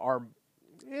it's our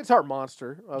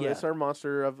monster. Yeah. It's our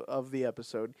monster of the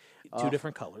episode. Two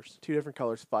different colors. Two different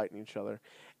colors fighting each other,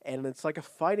 and it's like a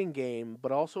fighting game,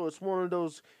 but also it's one of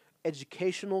those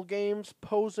educational games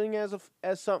posing as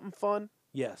something fun,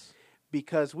 Yes.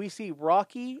 because we see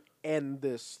Rocky and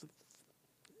this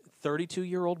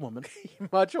 32-year-old woman.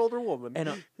 much older woman, And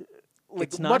like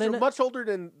it's not much older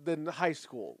than high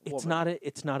school. it's woman.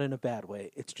 it's not in a bad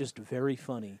way. It's just very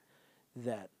funny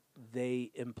that they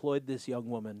employed this young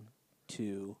woman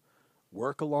to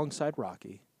work alongside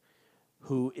Rocky,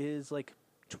 who is like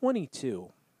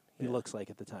 22. He looks like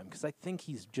at the time, because I think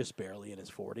he's just barely in his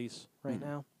 40s right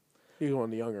now. He's one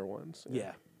of the younger ones.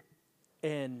 Yeah.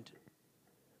 And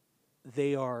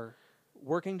they are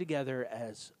working together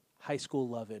as high school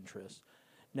love interests.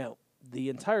 Now, the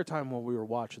entire time while we were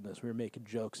watching this, we were making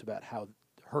jokes about how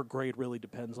her grade really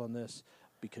depends on this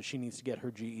because she needs to get her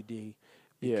GED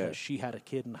because Yeah. she had a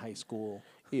kid in high school.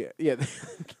 Yeah.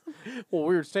 Well,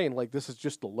 we were saying like this is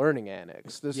just the learning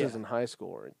annex. This Yeah. isn't high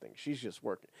school or anything. She's just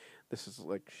working. This is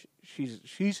like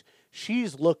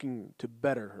she's looking to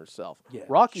better herself. Yeah.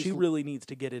 Rocky's she really needs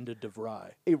to get into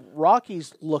DeVry.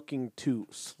 Rocky's looking to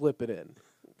slip it in,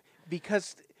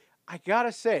 because I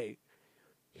gotta say,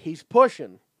 he's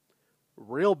pushing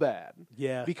real bad.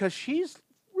 Yeah. Because she's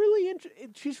really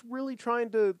she's really trying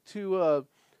to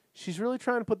she's really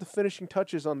trying to put the finishing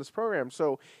touches on this program.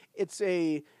 So it's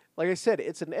like I said,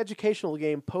 it's an educational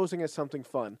game posing as something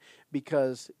fun,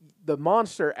 because the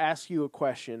monster asks you a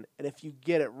question, and if you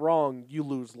get it wrong, you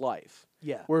lose life.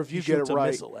 Yeah. Where if He you get it shoots a right,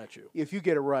 missile at you. if you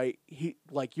get it right, he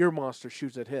like your monster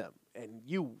shoots at him, and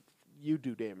you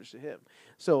do damage to him.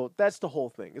 So that's the whole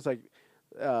thing. It's like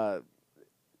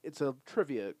it's a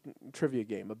trivia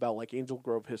game about like Angel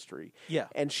Grove history. Yeah.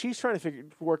 And she's trying to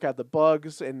work out the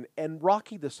bugs, and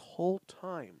Rocky this whole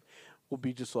time will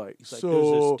be just like, He's like, so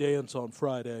there's this dance on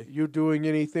Friday. you doing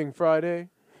anything Friday?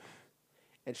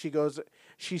 And she goes,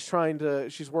 she's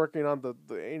working on the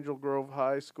Angel Grove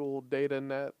High School data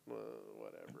net,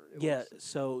 whatever. Yeah,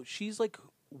 so she's like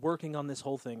working on this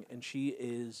whole thing, and she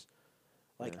is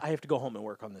like, I have to go home and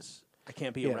work on this. I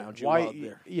can't be around you while I'm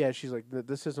there. Yeah, she's like,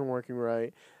 this isn't working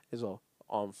right. It's all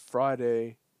on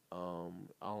Friday. I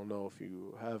don't know if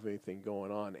you have anything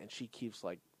going on, and she keeps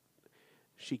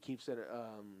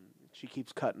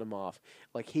cutting him off.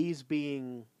 Like he's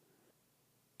being,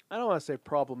 I don't want to say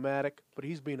problematic, but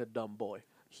he's being a dumb boy.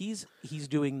 He's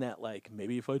doing that like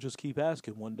maybe if I just keep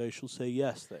asking, one day she'll say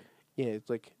yes thing. Yeah, it's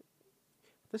like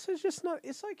this is just not.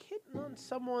 It's like hitting on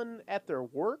someone at their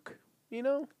work,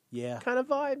 Yeah. kind of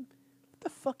vibe. What the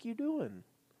fuck you doing?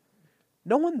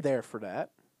 No one there for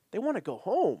that. They want to go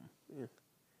home.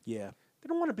 Yeah. They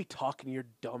don't want to be talking to your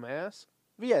dumbass.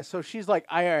 But yeah, so she's like,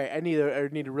 all right, I need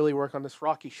to really work on this.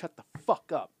 Rocky, shut the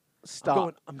fuck up.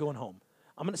 Stop. I'm going home.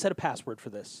 I'm going to set a password for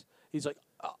this. He's like,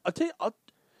 I'll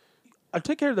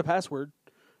take care of the password.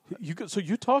 So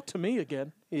you talk to me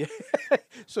again. Yeah.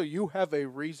 So you have a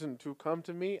reason to come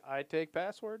to me. I take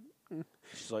password.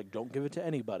 She's like, don't give it to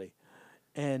anybody.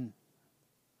 And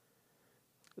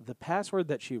the password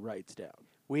that she writes down.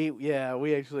 We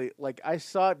actually, like, I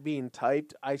saw it being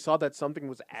typed. I saw that something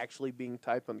was actually being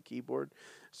typed on the keyboard.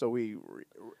 So we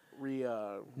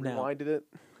rewinded it.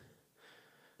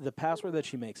 The password that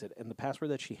she makes it and the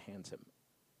password that she hands him.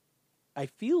 I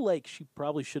feel like she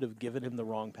probably should have given him the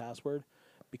wrong password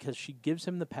because she gives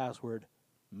him the password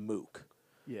mook.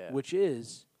 Yeah. Which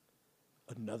is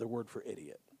another word for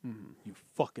idiot. Mm-hmm. You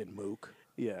fucking mook.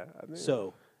 Yeah.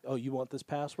 So, you want this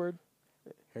password?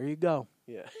 Here you go.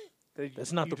 Yeah.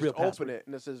 That's not you the real just open password. it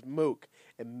and it says Mook,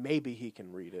 and maybe he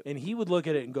can read it. And he would look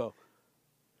at it and go,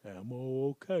 am I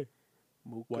okay?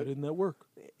 Mook. Why didn't that work?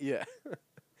 Yeah.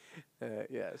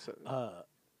 Yeah. So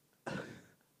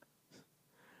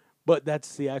But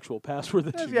that's the actual password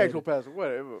that that's she the made actual it. password.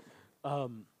 Whatever.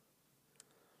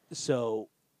 So,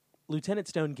 Lieutenant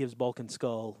Stone gives Bulk and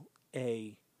Skull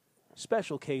a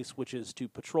special case, which is to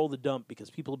patrol the dump because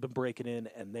people have been breaking in,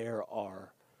 and there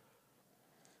are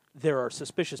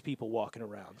suspicious people walking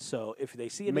around. So, if they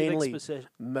see anything Mainly suspicious,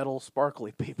 metal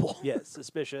sparkly people. yes,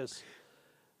 suspicious,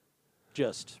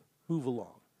 just move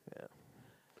along.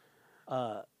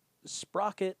 Yeah.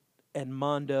 Sprocket and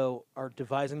Mondo are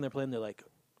devising their plan. They're like,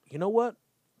 you know what?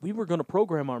 We were going to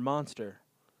program our monster,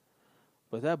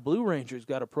 but that Blue Ranger's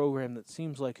got a program that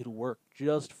seems like it'll work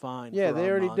just fine. Yeah, for they our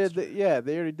already monster. did the. Yeah,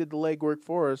 they already did the legwork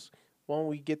for us. Why don't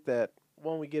we get that?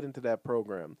 Why don't we get into that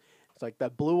program? It's like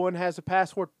that blue one has a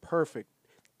password. Perfect.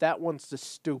 That one's the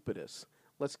stupidest.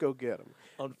 Let's go get him.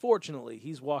 Unfortunately,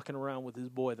 he's walking around with his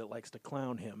boy that likes to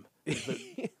clown him,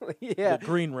 Yeah. the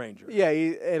Green Ranger. Yeah,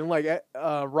 and like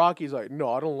Rocky's like,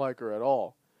 no, I don't like her at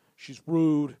all. She's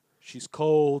rude. She's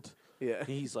cold. Yeah.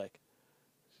 He's like,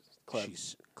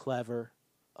 she's clever,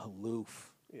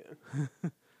 aloof. Yeah.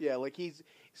 Yeah, like he's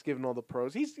giving all the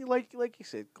pros. He's like you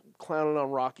said, clowning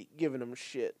on Rocky, giving him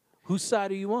shit. Whose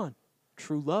side are you on?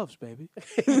 True loves, baby.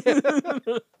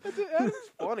 Adam's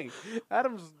funny.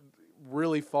 Adam's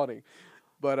really funny.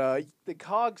 But the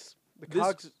cogs.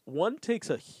 This one takes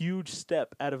a huge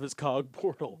step out of his cog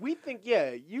portal. We think,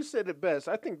 yeah, you said it best.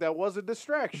 I think that was a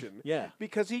distraction. Yeah.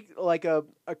 Because he, like, a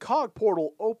cog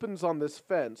portal opens on this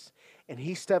fence, and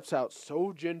he steps out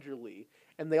so gingerly,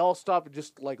 and they all stop and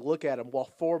just, like, look at him while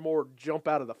four more jump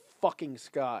out of the fucking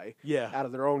sky. Yeah. Out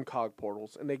of their own cog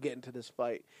portals, and they get into this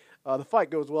fight. The fight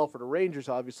goes well for the Rangers,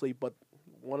 obviously, but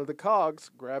one of the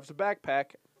cogs grabs a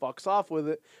backpack, fucks off with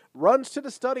it, runs to the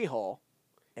study hall,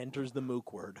 Enters the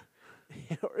mook word.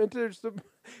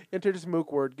 enters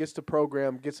Mook word, gets the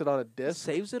program, gets it on a disc.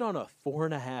 Saves it on a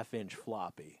 4.5-inch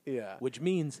floppy. Yeah. Which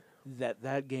means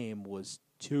that game was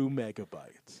 2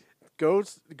 megabytes.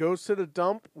 Goes to the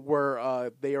dump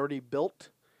where they already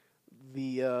built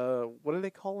the what do they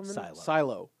call him?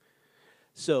 Silo.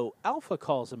 So Alpha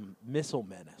calls him Missile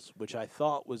Menace, which I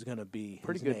thought was going to be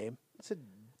Pretty his good name. It's a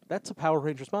That's a Power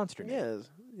Rangers monster name.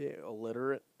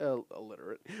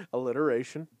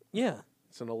 alliteration. Yeah.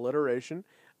 It's an alliteration.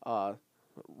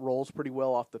 Rolls pretty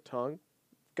well off the tongue.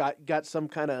 Got some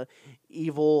kind of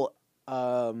evil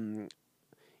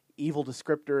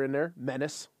descriptor in there.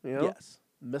 Menace, Yes.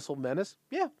 Missile Menace.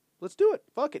 Yeah, let's do it.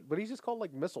 Fuck it. But he's just called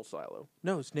like Missile Silo.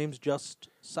 No, his name's just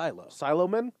Silo.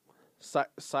 Siloman?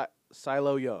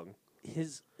 Silo Young.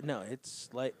 It's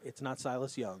not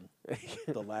Silas Young,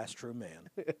 the last true man.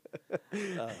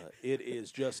 It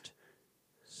is just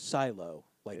Silo,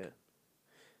 like Yeah.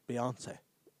 Beyonce.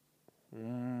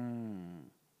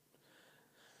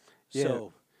 Yeah.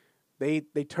 So They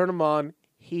turn him on.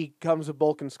 He comes to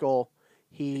Bulk and Skull.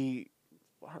 He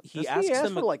asks ask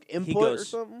them for like he input goes, or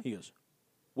something. He goes,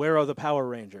 "Where are the Power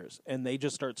Rangers?" And they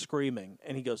just start screaming.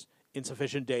 And he goes,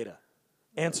 "Insufficient data.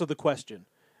 Answer the question."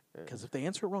 Because if they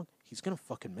answer it wrong, he's gonna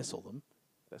fucking missile them.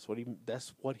 That's what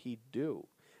he'd do.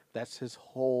 That's his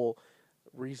whole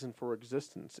reason for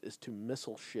existence is to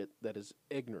missile shit that is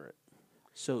ignorant.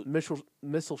 So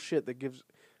Missile shit that gives.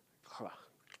 I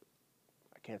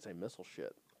can't say missile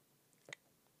shit.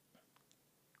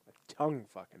 My tongue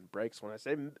fucking breaks when I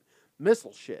say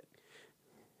missile shit.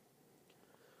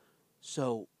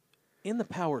 So In the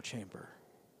power chamber,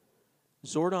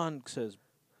 Zordon says,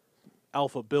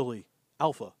 Alpha Billy,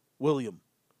 Alpha William,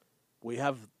 we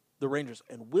have the Rangers.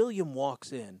 And William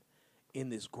walks in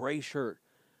this gray shirt.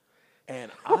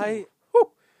 And I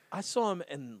saw him,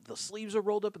 and the sleeves are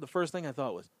rolled up, and the first thing I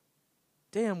thought was,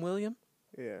 damn, William,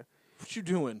 Yeah. what you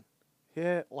doing?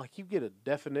 Yeah, like you get a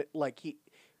definite, like he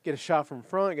get a shot from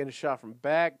front, get a shot from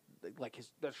back, like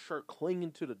that shirt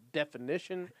clinging to the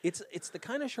definition. It's the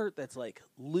kind of shirt that's like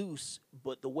loose,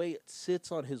 but the way it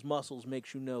sits on his muscles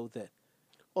makes you know that,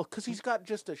 Well, because he's got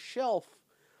just a shelf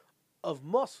of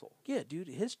muscle. yeah, dude,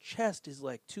 his chest is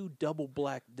like 2 double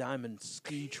black diamond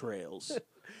ski trails.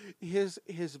 His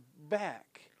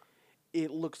back, it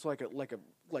looks like a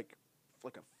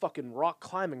fucking rock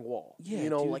climbing wall. Yeah, you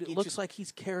know, dude, like it it's looks just, like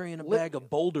he's carrying a Let- bag of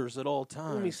boulders at all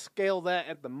let me times. scale that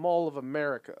at the Mall of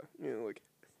America. You know, like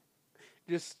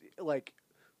just like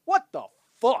what the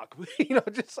fuck, you know,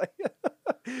 just like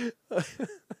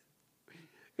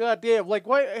God damn, like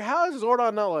why? How is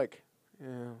Zordon not like?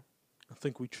 Yeah. I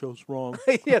think we chose wrong.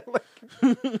 Yeah,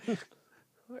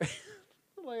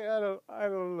 like I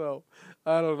don't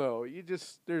know. You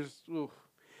just there's, oof.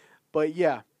 But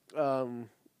yeah, the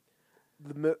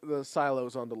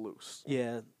silos on the loose.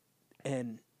 Yeah,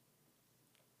 and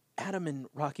Adam and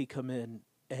Rocky come in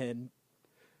and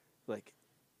like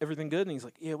everything good, and he's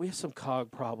like, "Yeah, we have some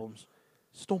cog problems.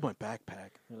 Stole my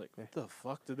backpack." They're like, "What the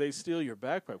fuck did they steal your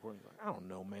backpack for?" He's like, "I don't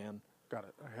know, man. Got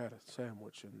it. I had a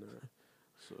sandwich in there.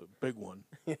 It's a big one.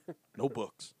 No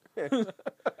books."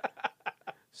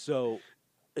 So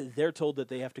they're told that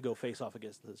they have to go face off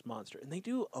against this monster, and they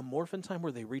do a morphin time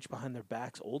where they reach behind their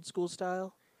backs, old school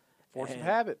style. Force of And-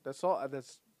 habit. That's all.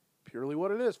 That's purely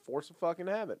what it is. Force of fucking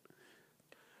habit.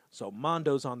 So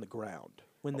Mondo's on the ground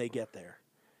when they get there,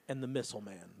 and the missile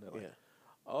man. They're like, Yeah.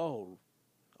 "Oh,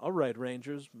 all right,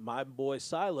 Rangers, my boy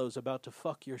Silo's about to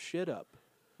fuck your shit up."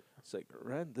 It's like,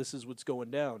 right, this is what's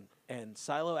going down. And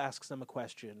Silo asks them a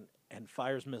question and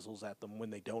fires missiles at them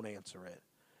when they don't answer it.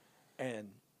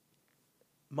 And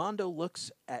Mondo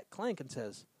looks at Clank and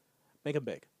says, "Make him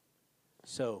big."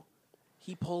 So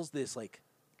he pulls this like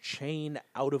chain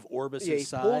out of Orbis's He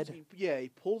side. he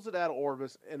pulls it out of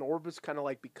Orbis, and Orbis kind of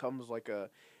like becomes like a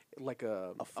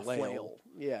flail.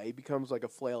 Yeah, he becomes like a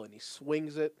flail, and he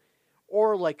swings it,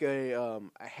 or like a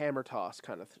hammer toss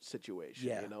kind of situation.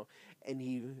 Yeah. You know, and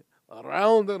he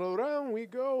around and around we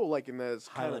go, like in this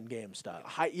Highland game style.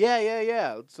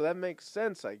 Yeah. So that makes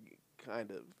sense. Maybe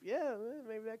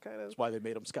that kind of. That's why they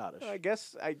made him Scottish. I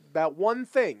guess that one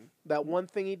thing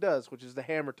he does, which is the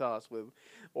hammer toss with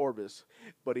Orbis,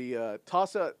 but he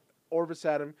tosses Orbis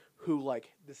at him, who like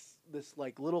this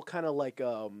like little kind of like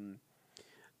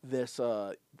this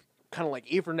kind of like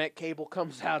Ethernet cable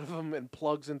comes out of him and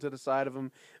plugs into the side of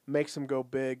him, makes him go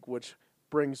big, which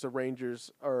brings the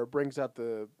Rangers or brings out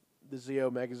the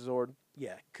Zeo Megazord.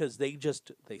 Yeah, because they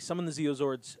summon the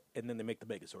Zeozords and then they make the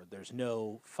Megazord. There's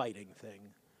no fighting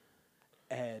thing.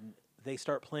 And they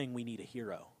start playing We Need a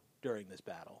Hero during this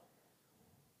battle.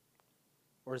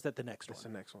 Or is that the next That's the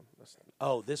one? next one.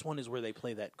 Oh, this one is where they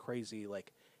play that crazy,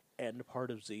 like, end part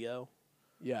of Zeo.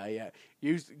 Yeah.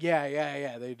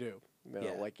 They do.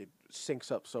 Yeah. Like it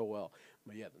syncs up so well.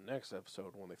 But yeah, the next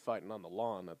episode when they're fighting on the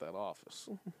lawn at that office.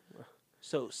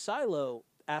 So Silo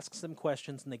asks them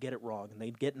questions and they get it wrong and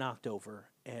they get knocked over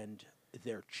and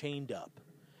they're chained up.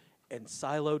 And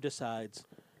Silo decides,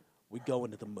 we go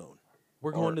into the moon.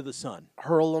 We're going to the sun.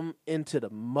 Hurl them into the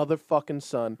motherfucking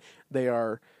sun. They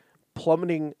are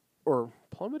plummeting or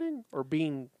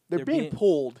being they're being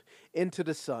pulled into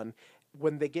the sun.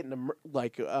 When they get in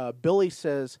Billy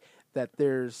says that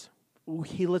there's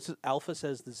Alpha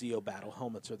says the Zeo battle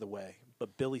helmets are the way,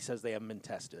 but Billy says they haven't been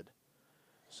tested.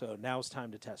 So now it's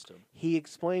time to test them. He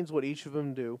explains what each of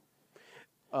them do.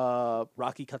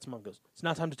 Rocky cuts him off and goes, "It's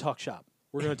not time to talk shop.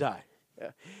 We're going to die."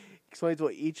 Yeah. Explains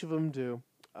what each of them do.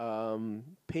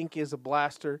 Pink is a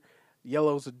blaster.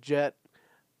 Yellow's a jet.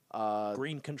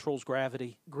 Green controls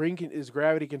gravity. Green is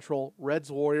gravity control. Red's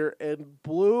warrior. And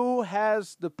blue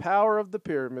has the power of the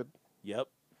pyramid. Yep.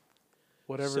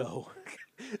 Whatever.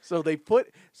 So they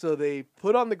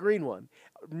put on the green one.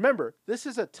 Remember, this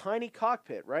is a tiny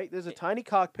cockpit, right? There's a tiny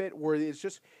cockpit where it's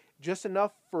just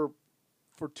enough for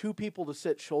two people to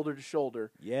sit shoulder to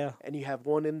shoulder. Yeah. And you have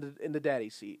one in the daddy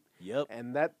seat. Yep.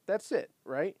 And that's it,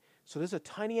 right? So there's a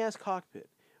tiny ass cockpit.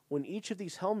 When each of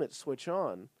these helmets switch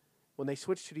on, when they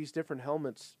switch to these different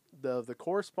helmets, the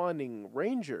corresponding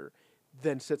ranger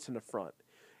then sits in the front.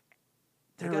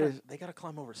 they gotta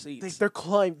climb over seats.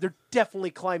 They're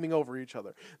definitely climbing over each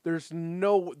other. There's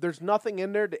nothing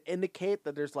in there to indicate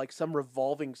that there's like some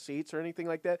revolving seats or anything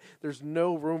like that. There's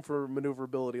no room for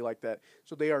maneuverability like that.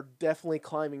 So they are definitely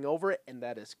climbing over it, and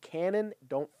that is canon.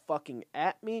 Don't fucking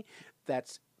at me.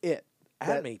 That's it.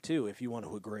 At me too, if you want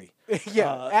to agree.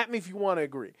 Yeah, at me if you want to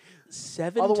agree.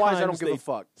 Otherwise, I don't give a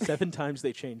fuck. 7 times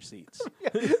they changed seats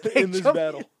They in this jump-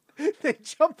 battle. They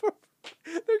jump.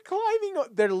 They're climbing.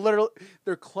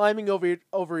 They're climbing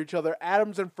over each other.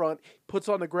 Adam's in front. Puts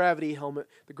on the gravity helmet.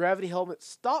 The gravity helmet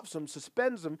stops them,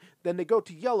 suspends them. Then they go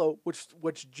to Yellow,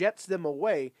 which jets them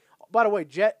away. By the way,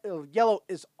 Yellow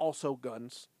is also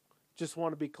guns. Just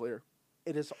want to be clear,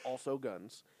 it is also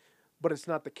guns, but it's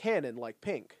not the cannon like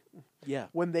Pink. Yeah.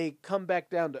 When they come back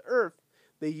down to Earth,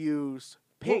 they use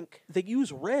Pink. Well, they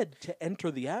use red to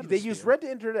enter the They atmosphere. use red to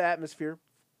enter the atmosphere.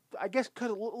 I guess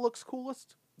because it looks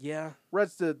coolest. Yeah.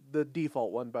 Red's the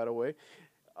default one, by the way.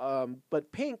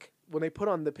 But Pink, when they put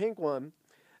on the Pink one,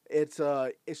 it's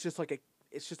just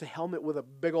a helmet with a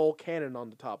big old cannon on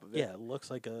the top of it. Yeah, it looks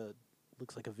like a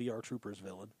VR Troopers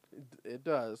villain. It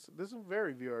does. This is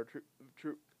very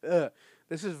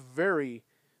This is very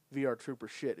VR Trooper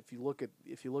shit. If you look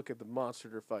at the monster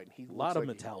they're fighting, A lot of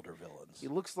Metalder villains. He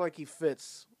looks like he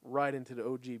fits right into the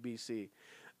OGBC.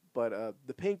 But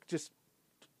the Pink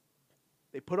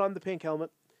they put on the Pink helmet,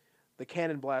 the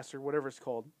cannon blaster, whatever it's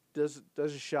called, does a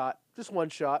shot, just one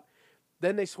shot.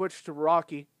 Then they switch to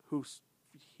Rocky,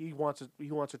 he wants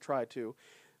to try too,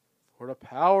 for the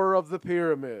power of the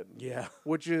pyramid. Yeah.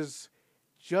 Which is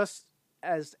just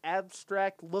as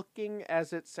abstract looking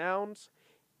as it sounds.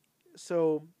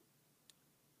 So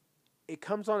it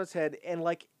comes on its head, and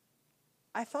like,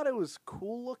 I thought it was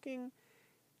cool looking.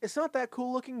 It's not that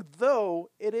cool looking, though.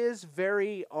 It is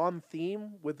very on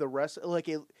theme with the rest. Like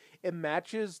it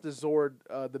matches the Zord,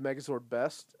 the Megazord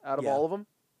best out of all of them.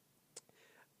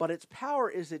 But its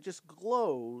power is it just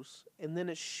glows, and then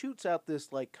it shoots out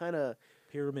this like kind of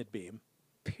Pyramid beam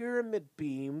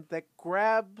that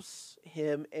grabs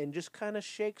him and just kind of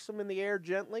shakes him in the air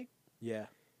gently. Yeah.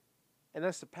 And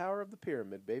that's the power of the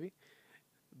pyramid, baby.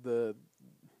 That's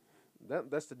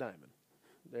the diamond.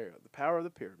 There you go. The power of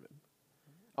the pyramid.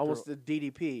 Almost the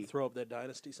DDP. Throw up that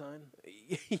dynasty sign.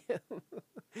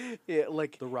 Yeah,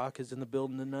 like The Rock is in the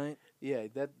building tonight. yeah,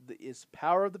 is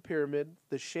power of the pyramid,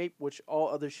 the shape which all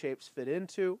other shapes fit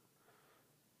into.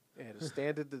 And it is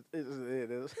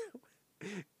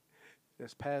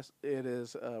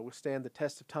withstand the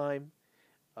test of time.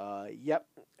 Yep,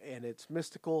 and it's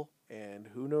mystical, and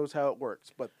who knows how it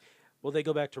works, but Well, they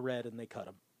go back to red and they cut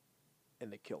him.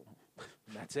 and they kill him.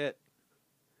 And that's it.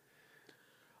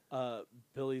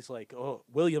 Billy's like,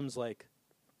 William's like,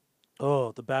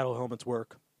 oh, the battle helmets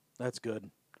work. That's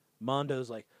good. Mondo's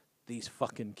like, these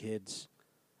fucking kids.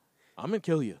 I'm going to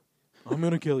kill you. I'm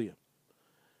going to kill you.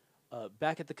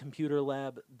 Back at the computer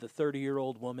lab, the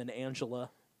 30-year-old woman,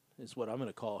 Angela, is what I'm going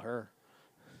to call her.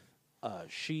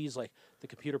 She's like, the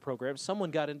computer program,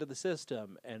 someone got into the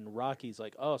system. And Rocky's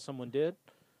like, oh, someone did?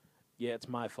 Yeah, it's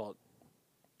my fault.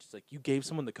 She's like, you gave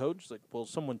someone the code? She's like, well,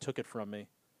 someone took it from me.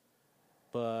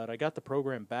 But I got the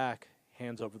program back.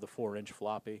 Hands over the 4-inch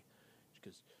floppy. She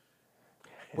goes,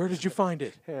 where did you find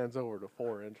it? Hands over to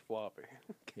 4-inch floppy.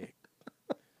 Okay.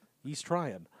 He's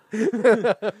trying. He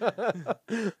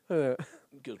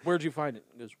goes, where'd you find it?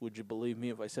 He goes, would you believe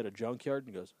me if I said a junkyard?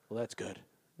 And he goes, well, that's good.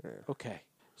 Yeah. Okay.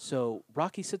 So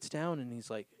Rocky sits down and he's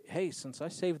like, hey, since I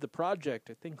saved the project,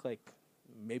 I think, like,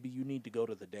 maybe you need to go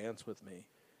to the dance with me.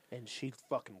 And she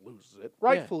fucking loses it.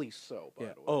 Rightfully so, by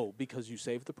the way. Oh, because you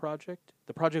saved the project?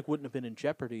 The project wouldn't have been in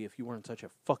jeopardy if you weren't such a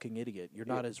fucking idiot. You're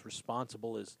not as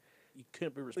responsible as... You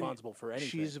couldn't be responsible for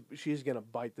anything. She's going to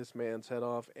bite this man's head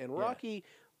off. And Rocky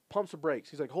pumps the brakes.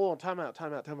 He's like, hold on, time out.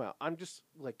 I'm just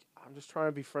trying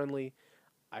to be friendly.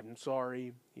 I'm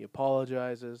sorry. He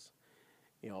apologizes.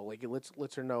 You know, like, it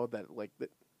lets her know that, like,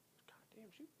 that... God damn,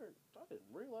 I didn't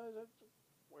realize I was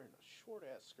wearing a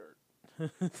short-ass skirt.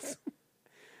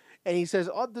 And he says,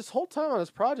 "Oh, this whole time on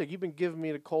this project, you've been giving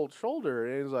me the cold shoulder."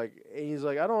 And he's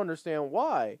like, "I don't understand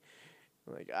why."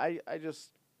 Like, I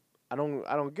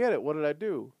don't get it. What did I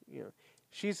do? You know,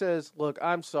 she says, "Look,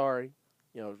 I'm sorry.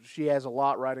 You know, she has a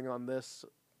lot riding on this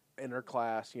in her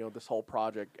class. You know, this whole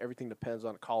project, everything depends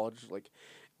on college. Like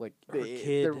Her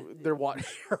kid. They're watching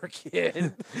her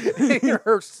kid,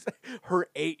 her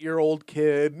 8-year-old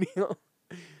kid. You know,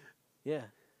 Yeah.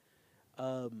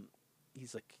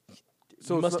 He's like,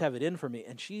 So you it's must not- have it in for me.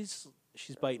 And she's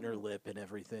biting her lip and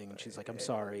everything. And she's like, I'm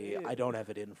sorry. I don't have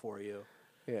it in for you.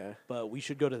 yeah." But we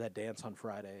should go to that dance on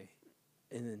Friday.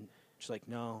 And then she's like,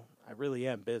 no, I really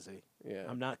am busy. Yeah.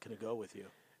 I'm not going to go with you.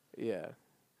 Yeah.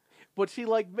 but she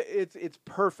like it's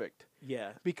perfect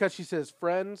Yeah. because she says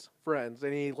friends, friends,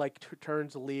 and he like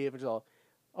turns to leave and she's all,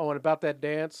 oh, and about that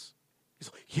dance,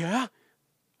 he's like, yeah,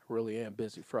 I really am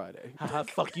busy Friday. Haha,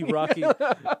 fuck you, Rocky. You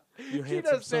She handsome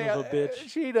does son say, of a bitch.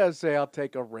 She does say, I'll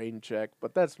take a rain check,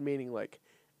 but that's meaning like,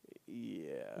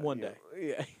 yeah, One you day. know,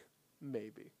 yeah,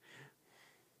 maybe.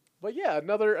 But yeah,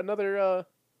 another.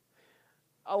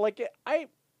 I like it. I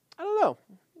don't know.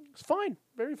 It's fine.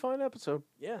 Very fine episode.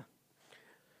 Yeah.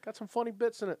 Got some funny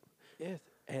bits in it. Yeah.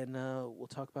 And we'll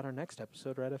talk about our next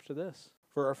episode right after this.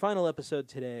 For our final episode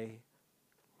today,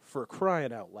 for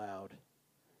crying out loud,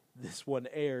 this one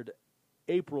aired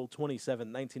April 27,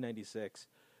 1996.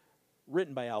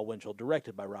 Written by Al Winchell,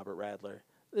 directed by Robert Radler.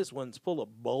 This one's full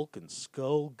of bulk and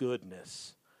skull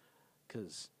goodness.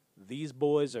 Because these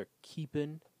boys are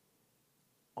keeping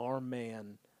our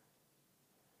man,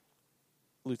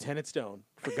 Lieutenant Stone,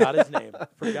 forgot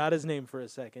his name for a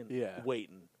second, Yeah.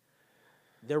 waiting.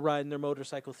 They're riding their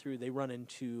motorcycle through. They run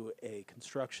into a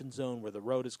construction zone where the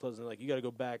road is closed. They're like, you got to go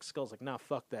back. Skull's like, nah,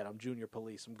 fuck that. I'm junior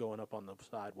police. I'm going up on the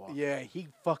sidewalk. Yeah, he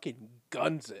fucking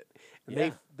guns it. And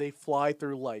Yeah. they fly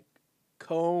through like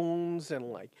cones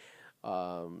and like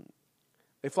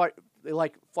they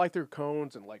fly through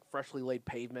cones and like freshly laid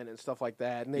pavement and stuff like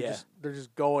that. And Yeah. they're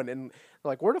just going and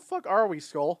they're like, where the fuck are we,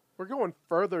 Skull? We're going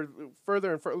further and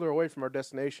further away from our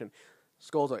destination.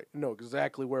 Skull's like, know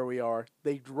exactly where we are.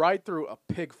 They ride through a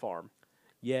pig farm.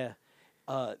 Yeah.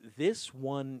 This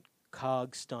one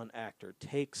cog stunt actor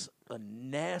takes a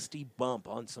nasty bump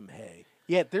on some hay.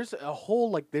 Yeah, there's a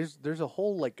whole there's a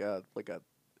whole like a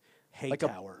Hay like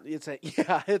tower. it's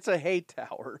a hay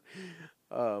tower.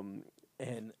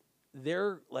 And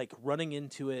they're like running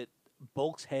into it.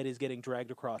 Bulk's head is getting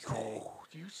dragged across hay.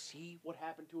 Do you see what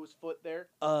happened to his foot there?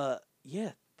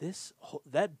 Yeah,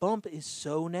 that bump is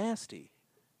so nasty.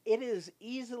 It is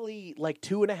easily like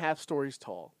 2.5 stories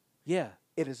tall. Yeah.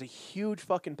 It is a huge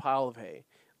fucking pile of hay,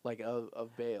 like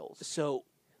of bales. So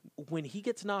when he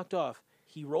gets knocked off,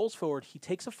 he rolls forward. He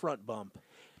takes a front bump.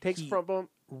 Takes He front bump.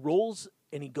 rolls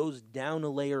and he goes down a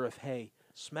layer of hay.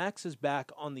 Smacks his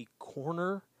back on the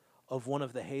corner of one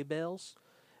of the hay bales.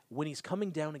 When he's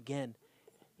coming down again,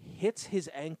 hits his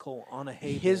ankle on a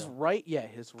hay His bale.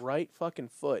 his right fucking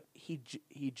foot. He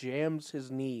jams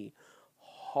his knee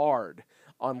hard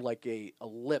on like a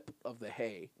lip of the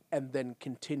hay, and then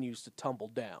continues to tumble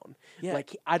down. Yeah.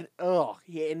 Like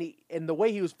and the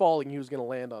way he was falling, he was going to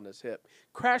land on his hip.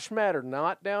 Crash mat or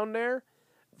not down there,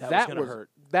 That was gonna hurt.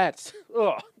 That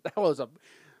was a.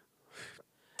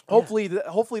 Hopefully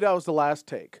that was the last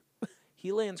take.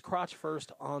 He lands crotch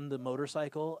first on the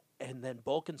motorcycle, and then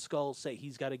Bulk and Skull say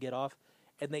he's got to get off,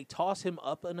 and they toss him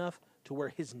up enough to where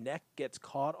his neck gets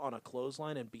caught on a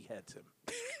clothesline and beheads him.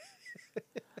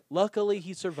 Luckily,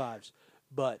 he survives,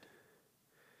 but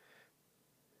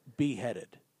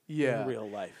beheaded Yeah. in real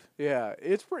life. Yeah,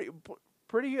 it's pretty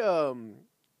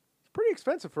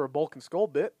expensive for a Bulk and Skull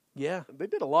bit. Yeah. They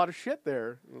did a lot of shit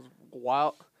there. It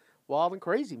was wild and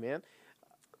crazy, man.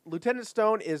 Lieutenant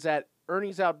Stone is at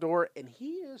Ernie's Outdoor, and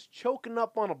he is choking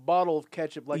up on a bottle of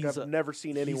ketchup like I've never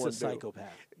seen anyone He's a do.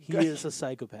 psychopath. He is a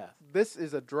psychopath. This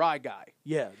is a dry guy.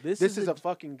 Yeah. This is a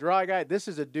fucking dry guy. This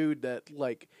is a dude that,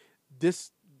 like,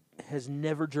 this... has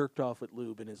never jerked off with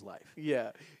lube in his life.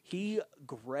 Yeah. He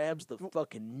grabs the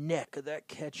fucking neck of that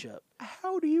ketchup.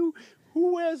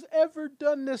 Who has ever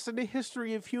done this in the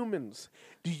history of humans?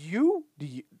 Do you,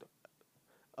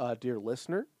 dear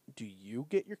listener, do you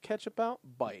get your ketchup out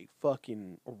by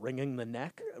fucking Wringing the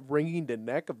neck. wringing the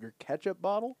neck of your ketchup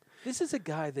bottle? This is a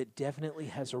guy that definitely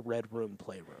has a red room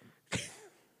playroom.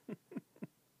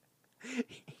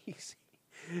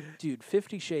 Dude,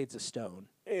 50 Shades of Stone,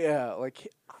 Yeah, like,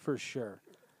 for sure.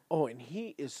 oh, and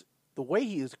the way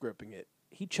he is gripping it.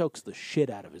 He chokes the shit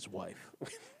out of his wife.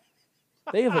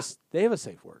 They have a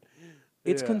safe word.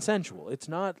 It's Yeah. consensual. It's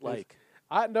not like,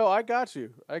 I got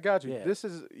you. Yeah. This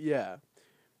is, yeah.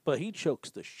 but he chokes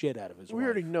the shit out of his We wife.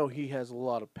 already know he has a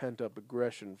lot of pent-up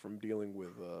aggression from dealing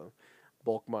with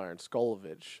Bulkmeyer and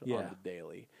Skolovich on Yeah. the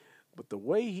daily. But the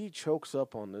way he chokes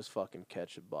up on this fucking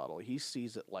ketchup bottle, he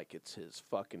sees it like it's his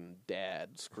fucking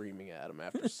dad screaming at him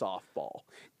after softball.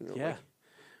 You know, Yeah. like,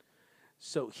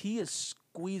 So he is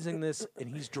squeezing this,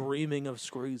 and he's dreaming of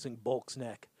squeezing Bulk's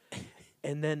neck.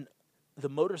 And then the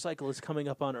motorcycle is coming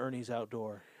up on Ernie's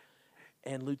Outdoor,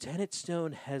 and Lieutenant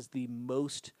Stone has the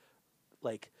most,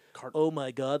 like, oh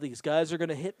my God, these guys are going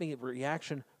to hit me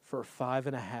reaction for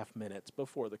 5.5 minutes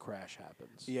before the crash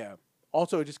happens. yeah.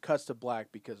 Also, it just cuts to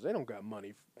black because they don't got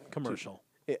money. Commercial.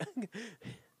 Yeah.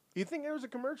 You think there was a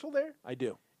commercial there? I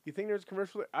do. You think there was a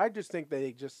commercial there? I just think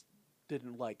they just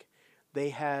didn't like. They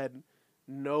had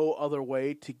no other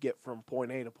way to get from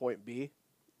point A to point B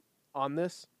on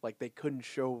this. Like, they couldn't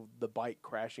show the bike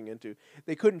crashing into.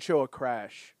 They couldn't show a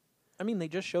crash. I mean, they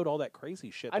just showed all that crazy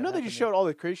shit. I know that they just happened showed all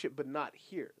the crazy shit, but not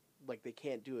here. Like, they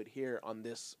can't do it here on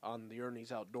the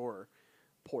Ernie's Outdoor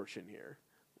portion here.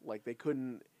 Like, they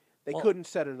couldn't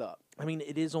set it up. I mean,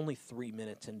 it is only 3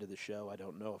 minutes into the show. I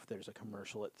don't know if there's a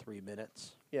commercial at 3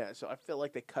 minutes. Yeah, so I feel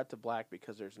like they cut to black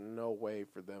because there's no way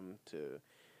for them to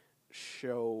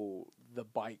show the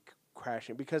bike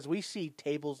crashing. Because we see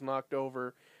tables knocked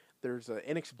over. There's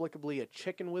inexplicably a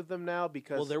chicken with them now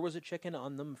because... Well, there was a chicken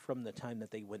on them from the time that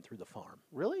they went through the farm.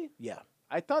 Really? Yeah.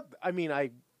 I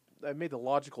made the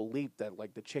logical leap that,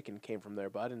 like, the chicken came from there,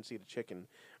 but I didn't see the chicken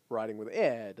riding with it.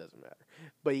 Yeah, it doesn't matter.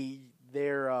 But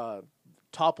they're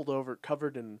toppled over,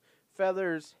 covered in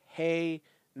feathers, hay,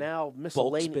 now Bulk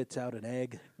miscellaneous... spits out an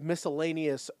egg.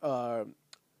 Miscellaneous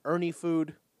Ernie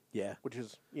food, Yeah. which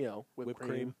is, whipped Whipped cream,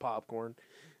 cream. popcorn.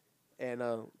 And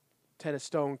Tennis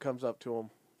Stone comes up to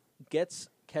him. Gets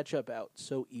ketchup out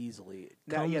so easily. It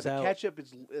Now, yeah, comes the out, ketchup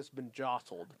has been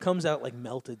jostled. comes out like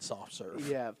melted soft serve.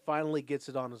 Yeah, finally gets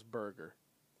it on his burger.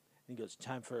 And he goes,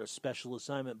 time for a special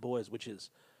assignment, boys, which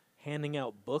is handing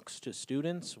out books to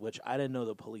students, which I didn't know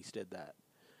the police did that.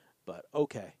 But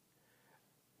okay.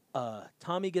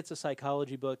 Tommy gets a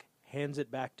psychology book, hands it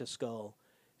back to Skull,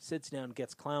 sits down,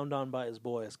 gets clowned on by his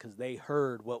boys because they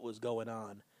heard what was going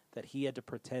on, that he had to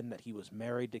pretend that he was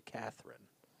married to Catherine.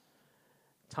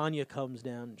 Tanya comes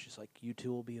down, and she's like, you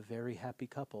two will be a very happy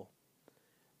couple.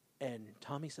 And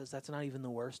Tommy says that's not even the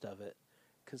worst of it,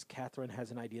 because Catherine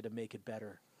has an idea to make it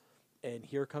better. And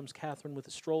here comes Catherine with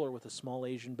a stroller with a small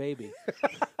Asian baby.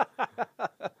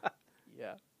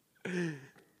 Yeah.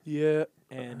 Yeah.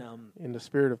 And In the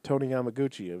spirit of Tony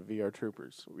Yamaguchi of VR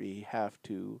Troopers, we have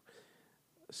to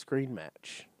screen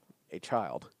match a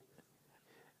child.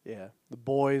 Yeah. The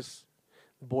boys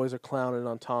are clowning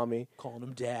on Tommy. calling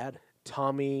him dad.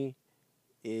 Tommy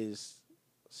is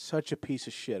such a piece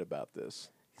of shit about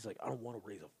this. He's like, I don't want to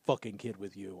raise a fucking kid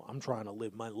with you. I'm trying to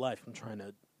live my life. I'm trying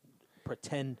to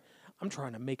pretend. I'm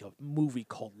trying to make a movie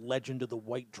called Legend of the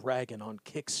White Dragon on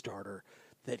Kickstarter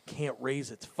that can't raise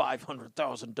its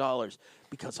 $500,000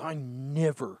 because I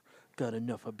never got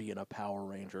enough of being a Power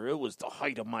Ranger. It was the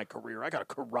height of my career. I got a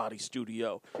karate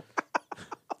studio.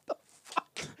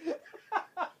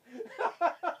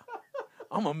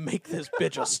 I'm going to make this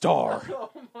bitch a star.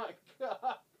 Oh my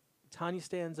god. Tanya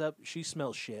stands up. She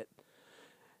smells shit.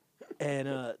 And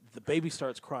the baby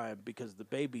starts crying because the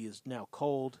baby is now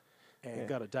cold and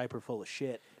got a diaper full of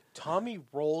shit. Tommy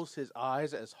rolls his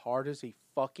eyes as hard as he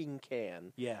fucking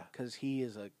can. Yeah. Because he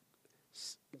is a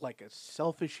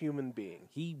selfish human being.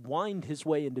 He whined his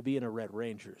way into being a Red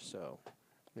Ranger, so,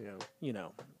 You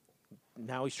know.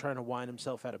 now he's trying to whine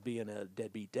himself out of being a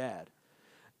deadbeat dad.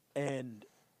 And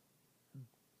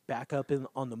back up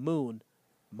on the moon,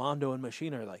 Mondo and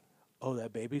Machina are like, oh,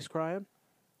 that baby's crying?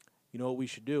 You know what we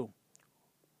should do?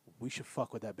 We should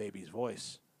fuck with that baby's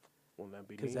voice. Wouldn't that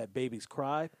be Because neat? that baby's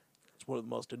cry, it's one of the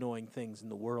most annoying things in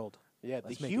the world. Yeah,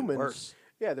 Let's the make it humans. worse.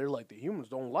 Yeah, they're like, the humans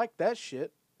don't like that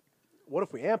shit. What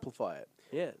if we amplify it?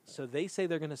 Yeah, so they say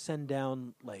they're going to send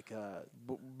down, like,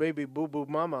 Baby boo boo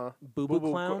mama. Boo Boo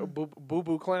Clown? Boo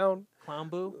boo clown. Clown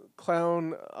Boo?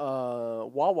 Clown,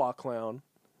 Wawa clown.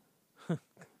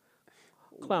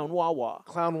 Clown Wawa.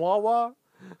 Clown Wawa?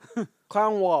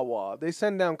 Clown Wawa. They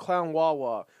send down Clown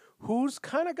Wawa, who's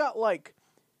kind of got like.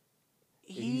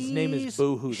 His name is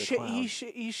Boo-Hoo the Clown.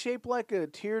 He's shaped like a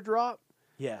teardrop,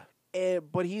 Yeah.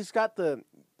 but he's got the.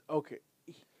 Okay.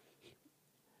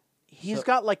 He's So-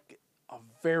 got like a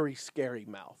very scary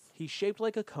mouth. He's shaped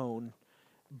like a cone,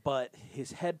 but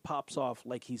his head pops off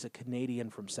like he's a Canadian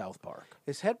from South Park.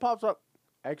 His head pops up.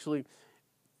 Actually,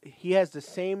 he has the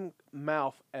same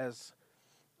mouth as.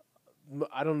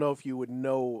 I don't know if you would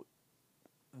know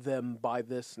them by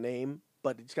this name,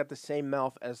 but it's got the same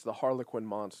mouth as the Harlequin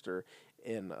monster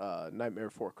in Nightmare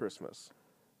Before Christmas.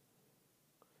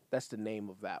 That's the name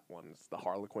of that one. It's the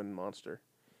Harlequin monster,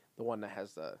 the one that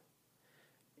has the.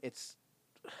 It's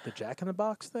The Jack in the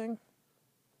Box thing?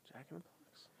 Jack in the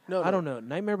Box. No, I don't know.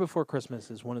 Nightmare Before Christmas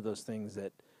is one of those things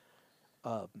that,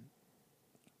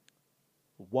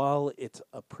 while it's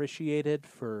appreciated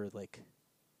for like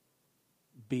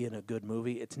being a good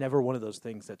movie, it's never one of those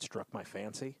things that struck my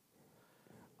fancy.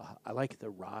 I like the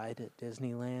ride at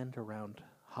Disneyland around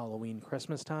Halloween,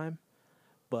 Christmas time,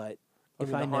 but I if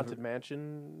mean, I the never, Haunted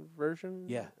Mansion version.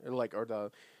 Yeah. or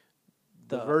the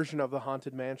The- version of the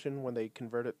Haunted Mansion when they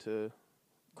convert it to.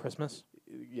 Christmas,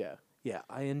 Yeah. yeah,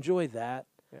 I enjoy that.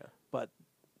 Yeah. But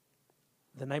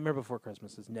The Nightmare Before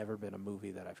Christmas has never been a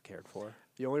movie that I've cared for.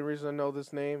 The only reason I know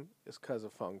this name is because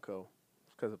of Funko.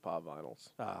 because of pop vinyls.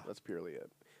 Ah. That's purely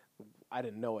it. I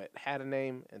didn't know it had a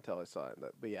name until I saw it.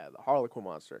 But yeah, the Harlequin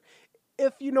monster.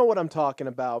 If you know what I'm talking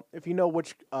about, if you know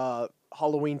which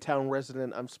Halloween Town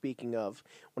resident I'm speaking of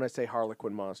when I say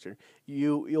Harlequin monster,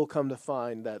 you'll come to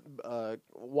find that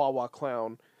Wawa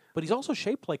clown. But he's also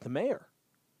shaped like the mayor.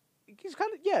 He's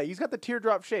he's got the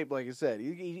teardrop shape, like I said.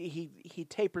 He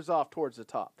tapers off towards the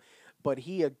top, but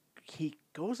he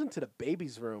goes into the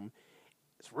baby's room.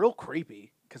 It's real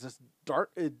creepy because it's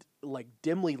dark, like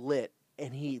dimly lit,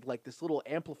 and he like this little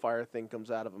amplifier thing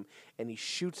comes out of him, and he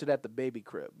shoots it at the baby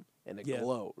crib, and it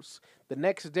glows. The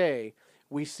next day,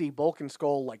 we see Bulk and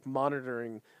Skull like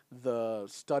monitoring the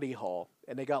study hall,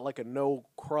 and they got like a no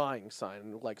crying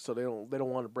sign, like so they don't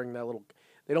want to bring that little.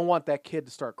 They don't want that kid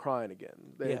to start crying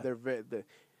again. They're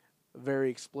very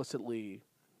explicitly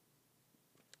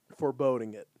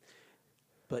foreboding it.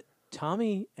 But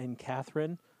Tommy and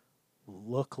Catherine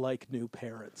look like new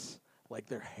parents. Like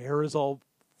their hair is all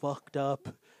fucked up.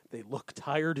 They look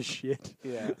tired as shit.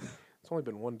 Yeah. It's only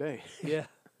been one day. Yeah.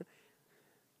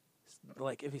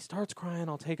 Like if he starts crying,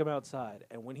 I'll take him outside.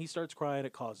 And when he starts crying,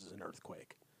 it causes an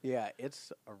earthquake. Yeah,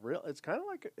 it's kind of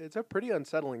like, it's a pretty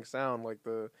unsettling sound. Like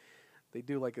they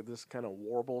do like this kind of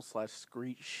warble /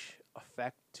 screech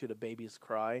effect to the baby's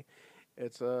cry.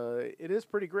 It is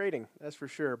pretty grating, that's for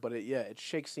sure. But it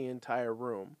shakes the entire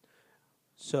room.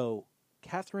 So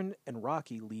Catherine and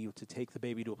Rocky leave to take the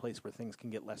baby to a place where things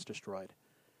can get less destroyed.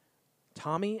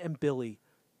 Tommy and Billy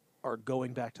are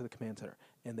going back to the command center,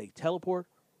 and they teleport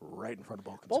right in front of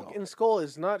Bulk and Skull. Bulk and Skull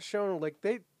is not shown, like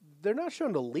they're not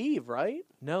shown to leave, right?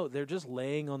 No, they're just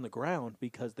laying on the ground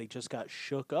because they just got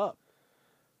shook up.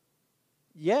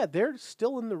 Yeah, they're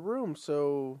still in the room,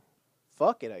 so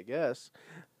fuck it, I guess.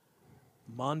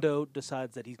 Mondo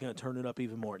decides that he's going to turn it up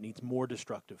even more. It needs more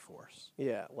destructive force.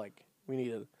 Yeah, like we need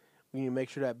to make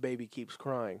sure that baby keeps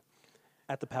crying.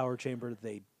 At the power chamber,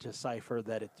 they decipher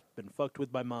that it's been fucked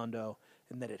with by Mondo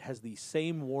and that it has the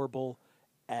same warble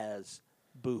as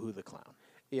Boohoo the Clown.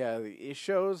 Yeah, it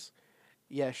shows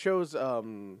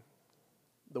the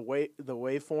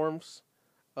waveforms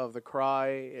of the cry.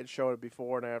 It showed it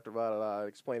before and after,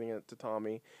 explaining it to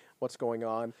Tommy what's going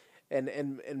on,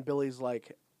 and Billy's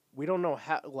like, we don't know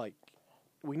how. Like,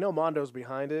 we know Mondo's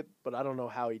behind it, but I don't know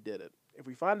how he did it. If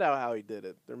we find out how he did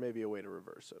it, there may be a way to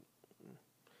reverse it.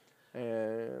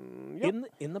 And yep.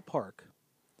 In the park,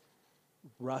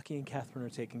 Rocky and Catherine are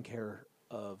taking care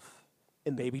of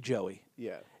baby Joey.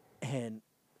 Yeah. And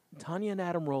Tanya and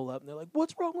Adam roll up, and they're like,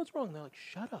 "What's wrong? What's wrong?" And they're like,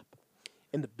 "Shut up."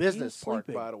 In the business He's park,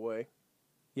 sleeping. by the way.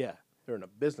 Yeah. They're in a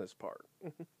business park.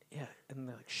 Yeah. And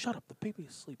they're like, "Shut up. The baby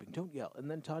is sleeping. Don't yell." And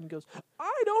then Tanya goes,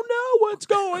 "I don't know what's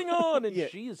going on." And Yeah.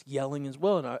 she is yelling as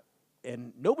well.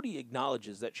 And nobody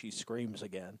acknowledges that she screams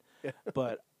again. Yeah.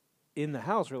 But in the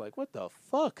house, we're like, "What the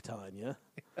fuck, Tanya?"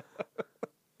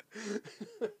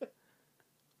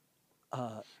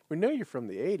 We know you're from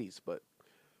the 80s, but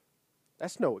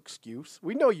that's no excuse.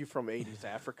 We know you're from 80s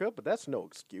Africa, but that's no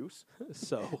excuse.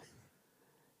 So,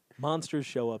 monsters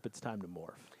show up. It's time to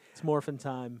morph. It's morphin'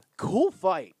 time. Cool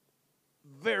fight.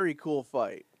 Very cool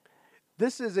fight.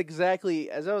 This is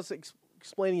exactly, as I was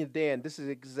explaining to Dan, this is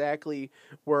exactly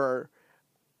where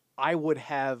I would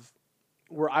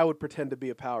pretend to be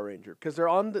a Power Ranger. Because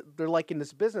they're like in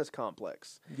this business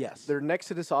complex. Yes. They're next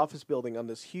to this office building on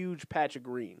this huge patch of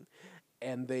green.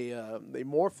 And they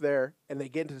morph there, and they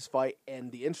get into this fight,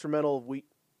 and the instrumental of We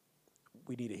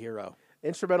need a hero.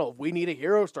 We Need a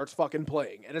Hero starts fucking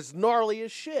playing, and it's gnarly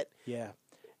as shit. Yeah.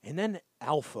 And then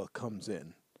Alpha comes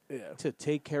in Yeah. to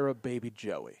take care of baby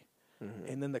Joey. Mm-hmm.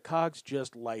 And then the cogs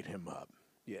just light him up.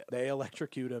 Yeah. They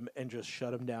electrocute him and just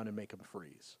shut him down and make him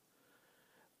freeze.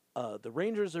 The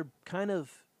Rangers are kind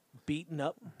of beaten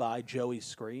up by Joey's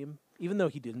scream, even though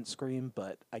he didn't scream,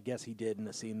 but I guess he did in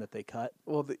the scene that they cut.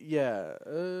 Well,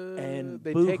 And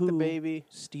they Boo-hoo take the baby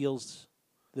steals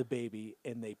the baby,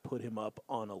 and they put him up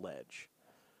on a ledge.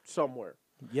 somewhere.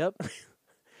 Yep.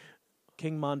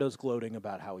 King Mondo's gloating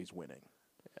about how he's winning.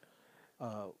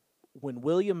 When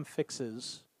William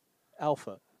fixes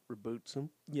Alpha, Reboots him.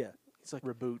 yeah, he's like,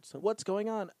 Reboots him. "What's going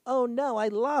on?" "Oh no, I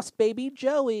lost baby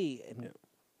Joey." And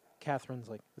Catherine's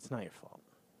like, "It's not your fault.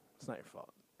 It's not your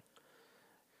fault."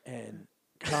 And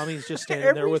Tommy's just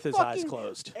standing there with his eyes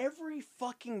closed. Every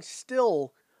fucking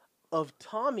still of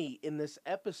Tommy in this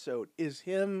episode is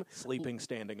him Sleeping,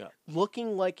 standing up.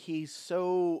 looking like he's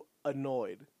so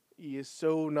annoyed. He is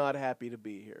so not happy to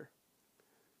be here.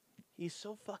 He's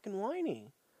so fucking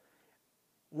whiny.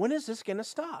 When is this gonna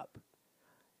stop?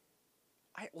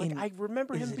 I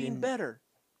remember is him it being in- better.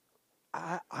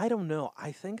 I don't know.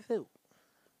 I think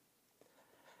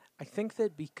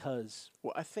that because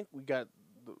Well, I think we got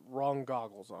the wrong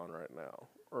goggles on right now,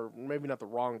 or maybe not the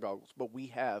wrong goggles, but we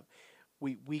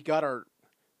got our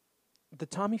The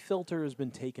Tommy filter has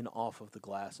been taken off of the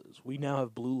glasses. We now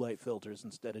have blue light filters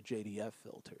instead of JDF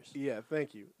filters. yeah.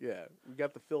 Thank you. Yeah, we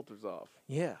got the filters off,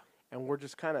 Yeah. and we're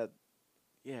just kind of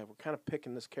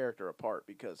picking this character apart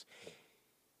because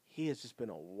he has just been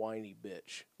a whiny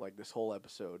bitch. Like this whole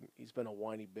episode, he's been a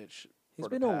whiny bitch. He's for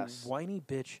been the a past. whiny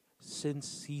bitch since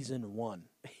season 1.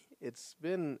 It's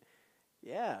been,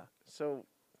 yeah. So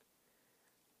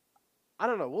I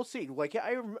don't know. We'll see. Like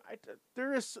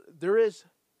there's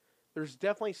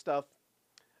definitely stuff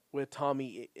with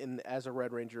Tommy in as a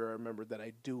Red Ranger. I remember that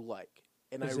I do like.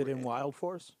 And Is it in Wild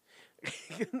Force?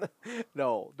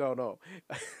 No.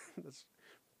 That's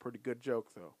a pretty good joke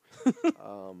though.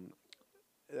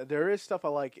 There is stuff I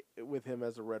like with him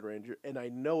as a Red Ranger, and I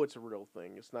know it's a real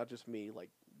thing. It's not just me like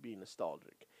being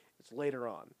nostalgic. It's later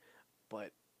on,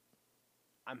 but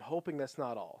I'm hoping that's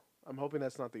not all. I'm hoping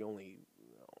that's not the only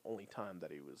time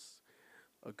that he was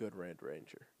a good Red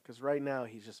Ranger. Because right now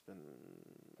he's just been,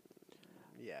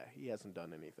 he hasn't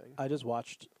done anything. I just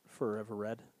watched Forever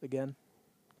Red again,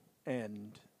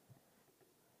 and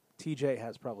TJ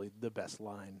has probably the best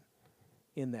line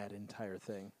in that entire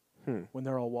thing. When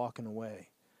they're all walking away,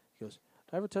 he goes,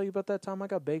 "Did I ever tell you about that time I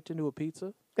got baked into a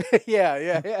pizza?"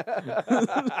 yeah.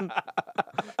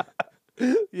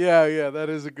 Yeah, that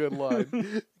is a good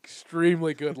line.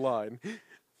 Extremely good line.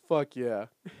 Fuck yeah.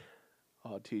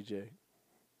 Oh, TJ.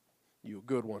 You a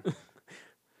good one.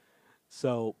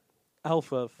 So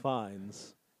Alpha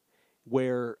finds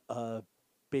where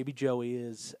Baby Joey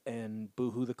is and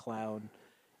Boohoo the Clown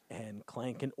and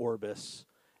Clank and Orbis,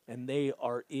 and they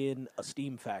are in a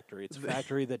steam factory. It's a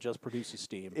factory that just produces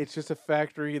steam. It's just a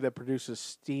factory that produces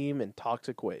steam and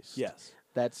toxic waste. Yes.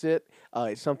 That's it.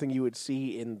 It's something you would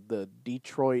see in the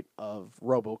Detroit of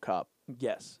RoboCop.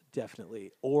 Yes,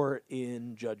 definitely. Or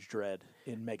in Judge Dredd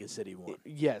in Mega City 1.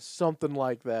 Yes, something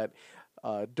like that.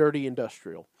 Dirty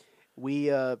Industrial. We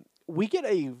get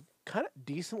a kind of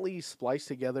decently spliced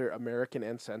together American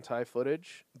and Sentai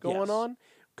footage going Yes. on.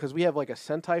 Because we have like a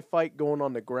Sentai fight going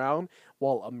on the ground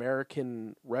while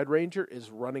American Red Ranger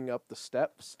is running up the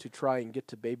steps to try and get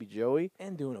to Baby Joey.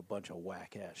 And doing a bunch of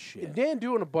whack-ass shit. And Dan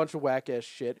doing a bunch of whack-ass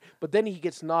shit, but then he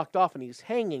gets knocked off and he's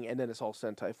hanging, and then it's all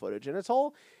Sentai footage. And it's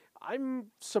all... I'm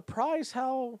surprised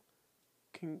how...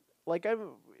 I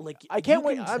can't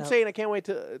wait. I'm saying I can't wait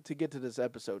to get to this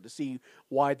episode to see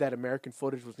why that American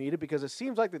footage was needed, because it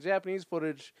seems like the Japanese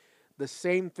footage, the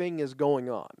same thing is going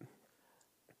on.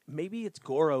 Maybe it's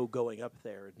Goro going up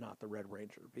there and not the Red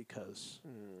Ranger, because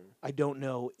I don't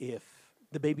know if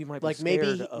the baby might be Like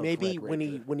scared of maybe Red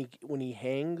when Ranger. he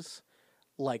hangs,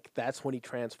 like that's when he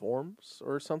transforms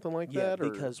or something like Yeah, that. Or,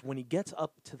 because when he gets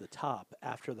up to the top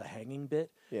after the hanging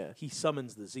bit, yeah, he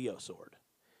summons the Zeo sword.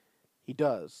 he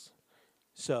does.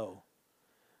 So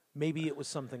maybe it was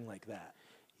something like that.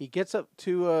 He gets up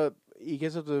to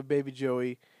Baby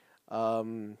Joey.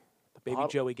 Baby Bottle-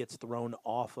 Joey gets thrown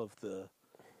off of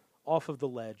the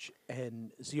ledge,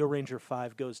 and Zeo Ranger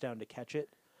 5 goes down to catch it.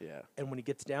 Yeah. And when he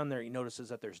gets down there, he notices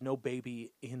that there's no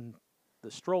baby in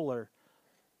the stroller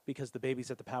because the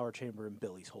baby's at the power chamber and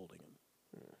Billy's holding him.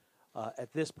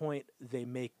 At this point, they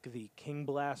make the King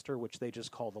Blaster, which they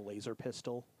just call the laser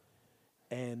pistol,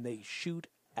 and they shoot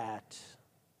at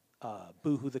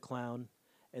Boohoo the Clown,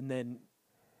 and then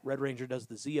Red Ranger does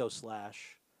the Zeo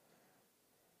slash.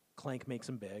 Clank makes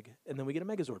him big, and then we get a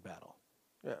Megazord battle.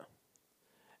 Yeah.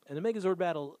 And the Megazord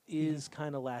battle is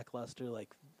kind of lackluster. Like,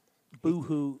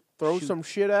 Boohoo Throw shoots- some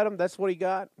shit at him. That's what he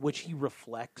got. which he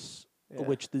reflects, Yeah.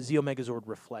 which the Zeo Megazord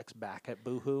reflects back at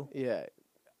Boohoo. Yeah.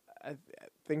 I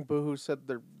think Boohoo said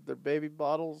they're baby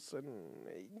bottles, and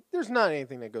there's not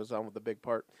anything that goes on with the big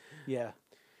part. Yeah,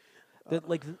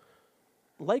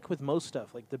 like with most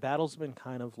stuff, like the battle's been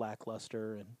kind of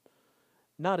lackluster and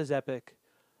not as epic.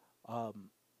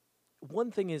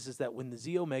 One thing is that when the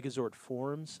Zeo Megazord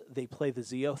forms, they play the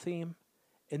Zeo theme,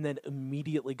 and then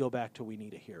immediately go back to "We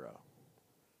Need a Hero."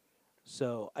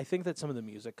 So I think that some of the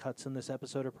music cuts in this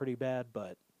episode are pretty bad,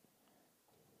 but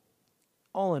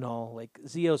all in all, like,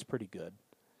 Zeo's pretty good.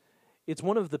 It's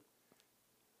one of the...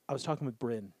 I was talking with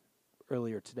Bryn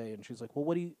earlier today, and she was like,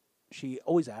 well, she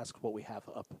always asks what we have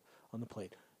up on the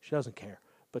plate. She doesn't care,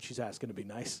 but she's asking to be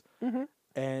nice. Mm-hmm.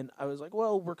 And I was like,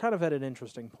 well, we're kind of at an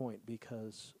interesting point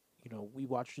because, we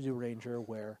watched Zoo Ranger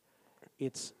where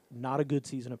it's not a good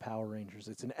season of Power Rangers.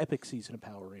 It's an epic season of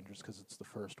Power Rangers because it's the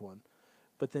first one.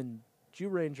 But then Zoo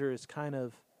Ranger is kind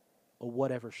of a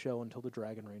whatever show until the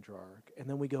Dragon Ranger arc. And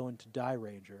then we go into Die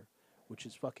Ranger, which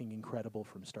is fucking incredible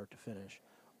from start to finish,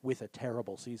 with a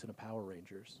terrible season of Power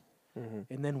Rangers.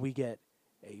 Mm-hmm. And then we get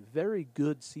a very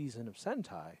good season of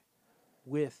Sentai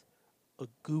with a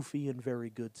goofy and very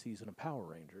good season of Power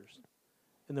Rangers.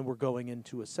 And then we're going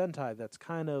into a Sentai that's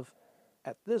kind of,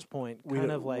 at this point, we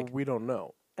kind of like, we don't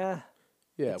know. eh,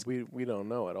 Yeah, we don't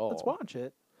know at all. let's watch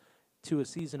it, to a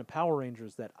season of Power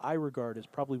Rangers that I regard as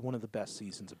probably one of the best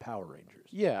seasons of Power Rangers.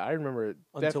 Yeah, I remember it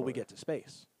Until we definitely. get to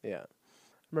space. Yeah, I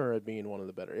remember it being one of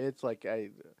the better. It's like I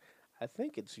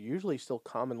think it's usually still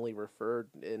commonly referred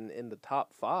in the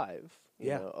top 5. You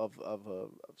Yeah. know,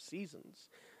 of seasons.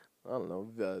 I don't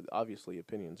know. Obviously,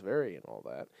 opinions vary and all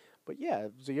that, but yeah,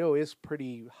 Zio is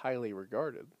pretty highly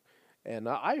regarded, and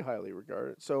I highly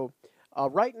regard it. So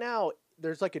right now,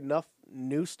 there's like enough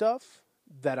new stuff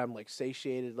that I'm like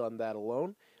satiated on that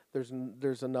alone.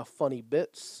 There's enough funny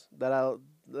bits that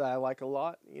I like a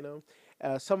lot. You know,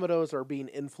 some of those are being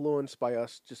influenced by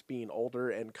us just being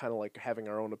older and kind of like having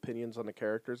our own opinions on the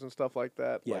characters and stuff like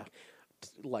that. Yeah.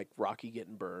 Like Rocky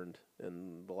getting burned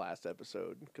in the last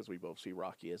episode because we both see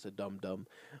Rocky as a dum-dum.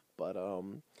 But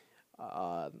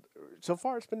so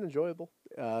far it's been enjoyable.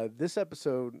 This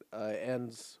episode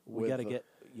ends with We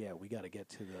gotta get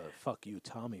to the fuck you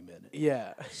Tommy minute.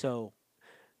 yeah. So,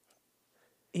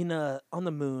 on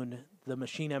the moon, the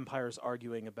Machine Empire's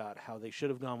arguing about how they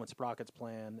should have gone with Sprocket's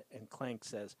plan, and Clank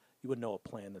says, "You wouldn't know a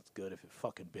plan that's good if it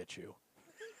fucking bit you."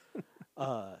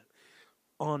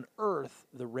 On Earth,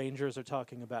 the Rangers are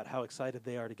talking about how excited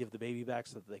they are to give the baby back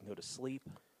so that they can go to sleep.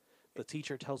 The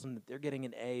teacher tells them that they're getting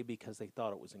an A because they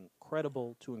thought it was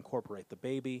incredible to incorporate the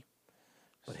baby.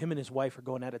 But him and his wife are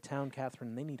going out of town, Catherine,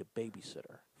 and they need a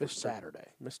babysitter for Saturday.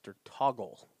 Mr.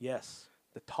 Toggle, Yes.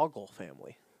 the Toggle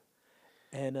family.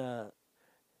 And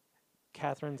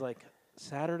Catherine's like,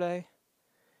 Saturday?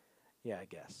 Yeah, I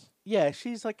guess. Yeah,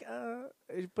 she's like,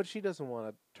 but she doesn't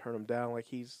want to turn him down. Like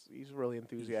he's really He's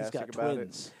enthusiastic got about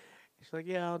twins. it. She's like,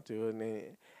 yeah, I'll do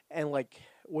it. And like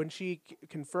when she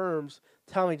confirms,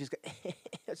 Tommy just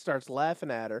starts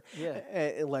laughing at her. Yeah.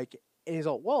 And he's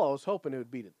like, well, I was hoping it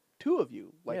would be the two of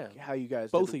you, like Yeah. how you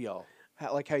guys Both did, of y'all.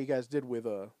 how you guys did with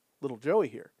little Joey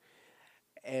here.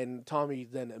 And Tommy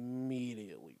then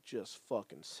immediately just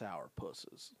fucking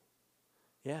sourpusses.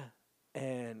 Yeah.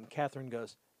 And Catherine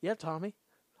goes, yeah, Tommy,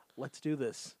 let's do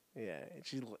this. Yeah, and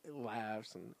she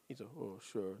laughs, and he's like, "Oh,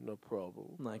 sure, no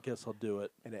problem." And I guess I'll do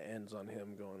it. And it ends on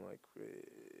him going like,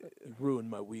 You ruined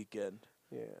my weekend.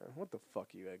 "Yeah, what the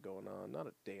fuck you had going on? Not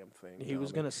a damn thing." He was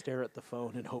Tommy." going to stare at the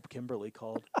phone and hope Kimberly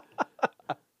called.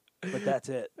 But that's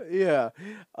it. Yeah,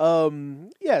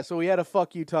 yeah. So we had a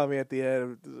 "fuck you, Tommy" at the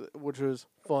end, which was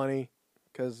funny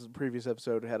because the previous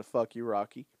episode had a "fuck you,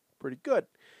 Rocky." Pretty good,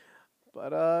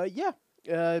 but yeah,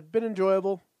 been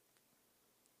enjoyable.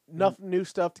 Enough new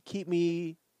stuff to keep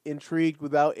me intrigued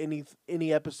without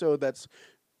any episode that's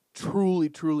truly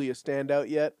a standout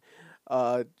yet.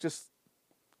 Just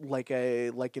like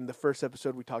in the first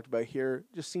episode we talked about here,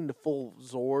 just seeing the full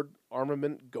Zord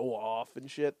armament go off and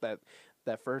shit. That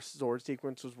first Zord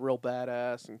sequence was real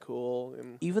badass and cool.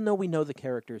 And Even though we know the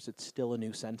characters, it's still a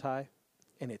new Sentai,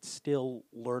 and it's still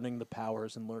learning the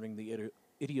powers and learning the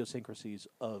idiosyncrasies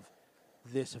of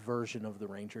this version of the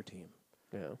Ranger team.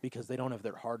 yeah, Because they don't have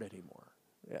their heart anymore.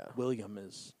 yeah, William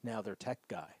is now their tech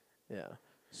guy. yeah.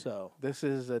 So This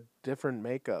is a different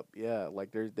makeup. Yeah,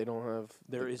 like they don't have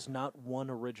there is not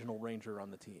one original Ranger on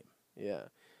the team. Yeah.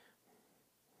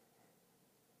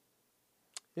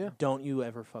 Yeah. Don't you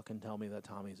ever fucking tell me that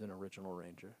Tommy's an original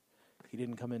Ranger. He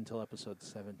didn't come in until episode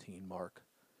 17, Mark.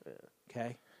 Yeah.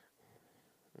 Okay?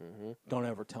 Mm-hmm. Don't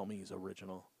ever tell me he's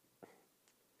original.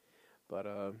 But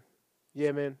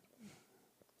yeah, man,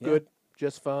 Yeah. good,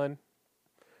 just fine.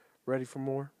 Ready for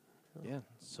more? Yeah.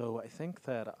 So I think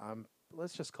that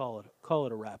let's just call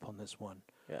it a wrap on this one.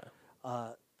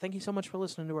 Yeah. Thank you so much for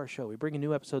listening to our show. We bring you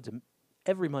new episodes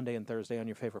every Monday and Thursday on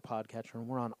your favorite podcatcher, and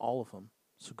we're on all of them.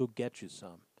 So go get you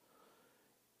some.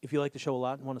 If you like the show a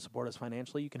lot and want to support us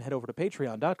financially, you can head over to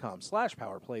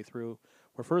patreon.com/powerplaythrough,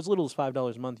 where for as little as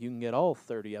 $5 a month, you can get all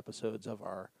 30 episodes of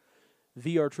our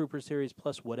VR Trooper series,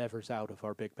 plus whatever's out of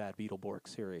our Big Bad Beetleborg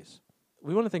series.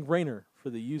 We want to thank Rainer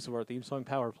for the use of our theme song,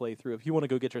 Power Playthrough. If you want to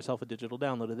go get yourself a digital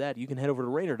download of that, you can head over to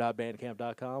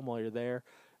rainer.bandcamp.com. While you're there,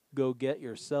 go get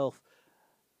yourself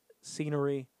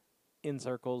scenery, in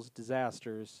circles,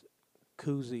 disasters,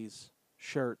 koozies,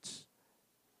 shirts,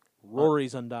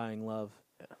 Rory's Undying Love,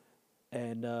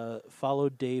 and follow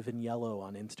Dave in Yellow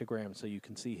on Instagram so you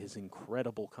can see his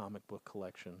incredible comic book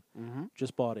collection. Mm-hmm.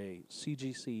 Just bought a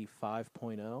CGC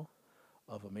 5.0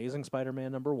 of Amazing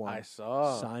Spider-Man #1. I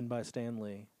saw. Signed by Stan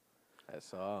Lee. I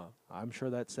saw. I'm sure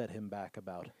that set him back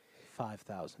about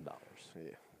 $5,000.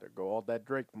 Yeah, there go all that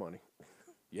Drake money.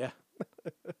 Yeah.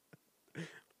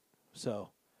 So,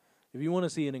 If you want to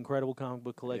see an incredible comic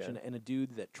book collection and a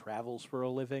dude that travels for a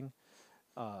living,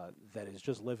 that is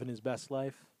just living his best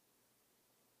life,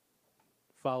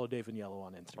 follow Dave and Yellow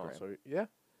on Instagram. Also, yeah.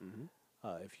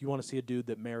 If you want to see a dude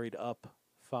that married up,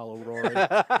 follow Rory.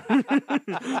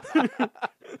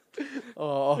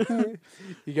 Oh,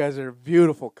 you guys are a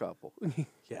beautiful couple.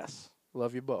 Yes.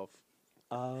 Love you both.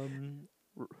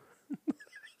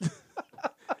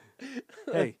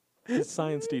 Hey, his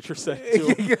science teacher said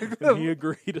it to him, and he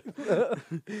agreed.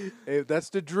 Hey, that's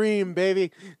the dream,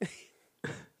 baby.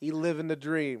 He living the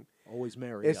dream. Always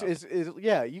married up. It's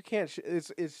yeah. You can't.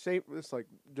 It's safe. It's like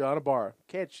John Ibarra.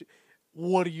 Can't.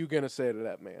 What are you gonna say to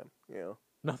that man? You know.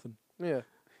 Nothing. Yeah.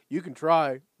 You can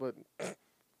try, but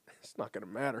it's not gonna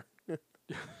matter.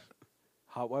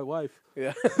 Hot white wife.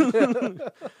 Yeah.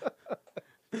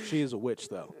 She is a witch,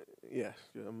 though. Yeah.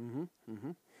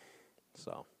 Mm-hmm.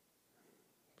 So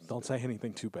don't say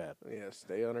anything too bad. Yeah.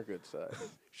 Stay on her good side.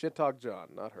 Shit talk John,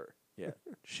 not her. Yeah.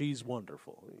 She's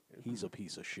wonderful. He's a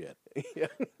piece of shit. Yeah.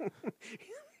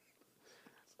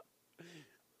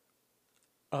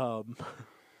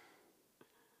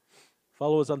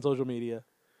 Follow us on social media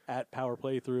at Power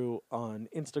Playthrough on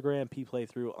Instagram, P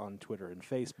Playthrough on Twitter and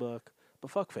Facebook.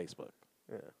 But fuck Facebook.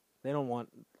 Yeah. They don't want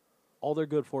all they're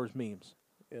good for is memes.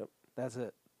 Yep. That's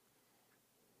it.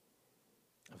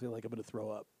 I feel like I'm gonna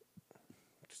throw up.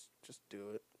 Just do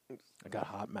it. I got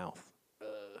hot mouth.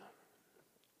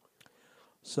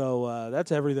 So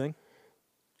that's everything.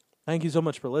 Thank you so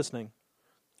much for listening,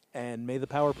 and may the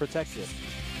power protect you.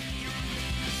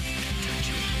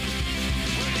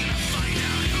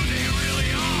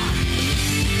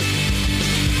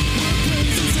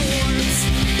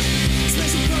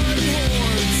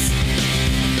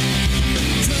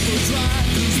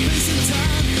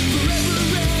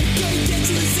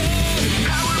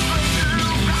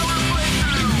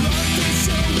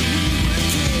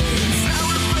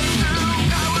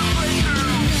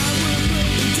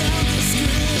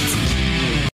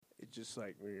 It's just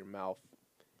like where your mouth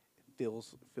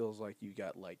feels like you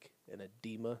got like an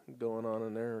edema going on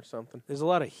in there or something. There's a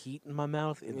lot of heat in my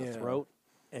mouth, in the Yeah. throat,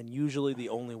 and usually the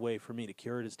only way for me to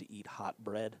cure it is to eat hot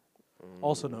bread,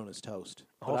 also known as toast.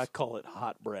 But I call it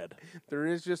hot bread. There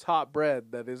is just hot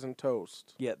bread that isn't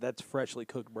toast. Yeah, that's freshly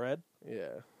cooked bread.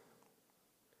 Yeah.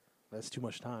 That's too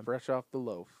much time. Fresh off the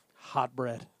loaf. Hot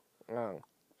bread. Oh.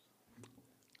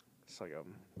 It's like a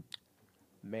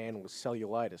man with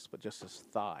cellulitis, but just his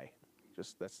thigh.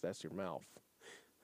 Just that's your mouth.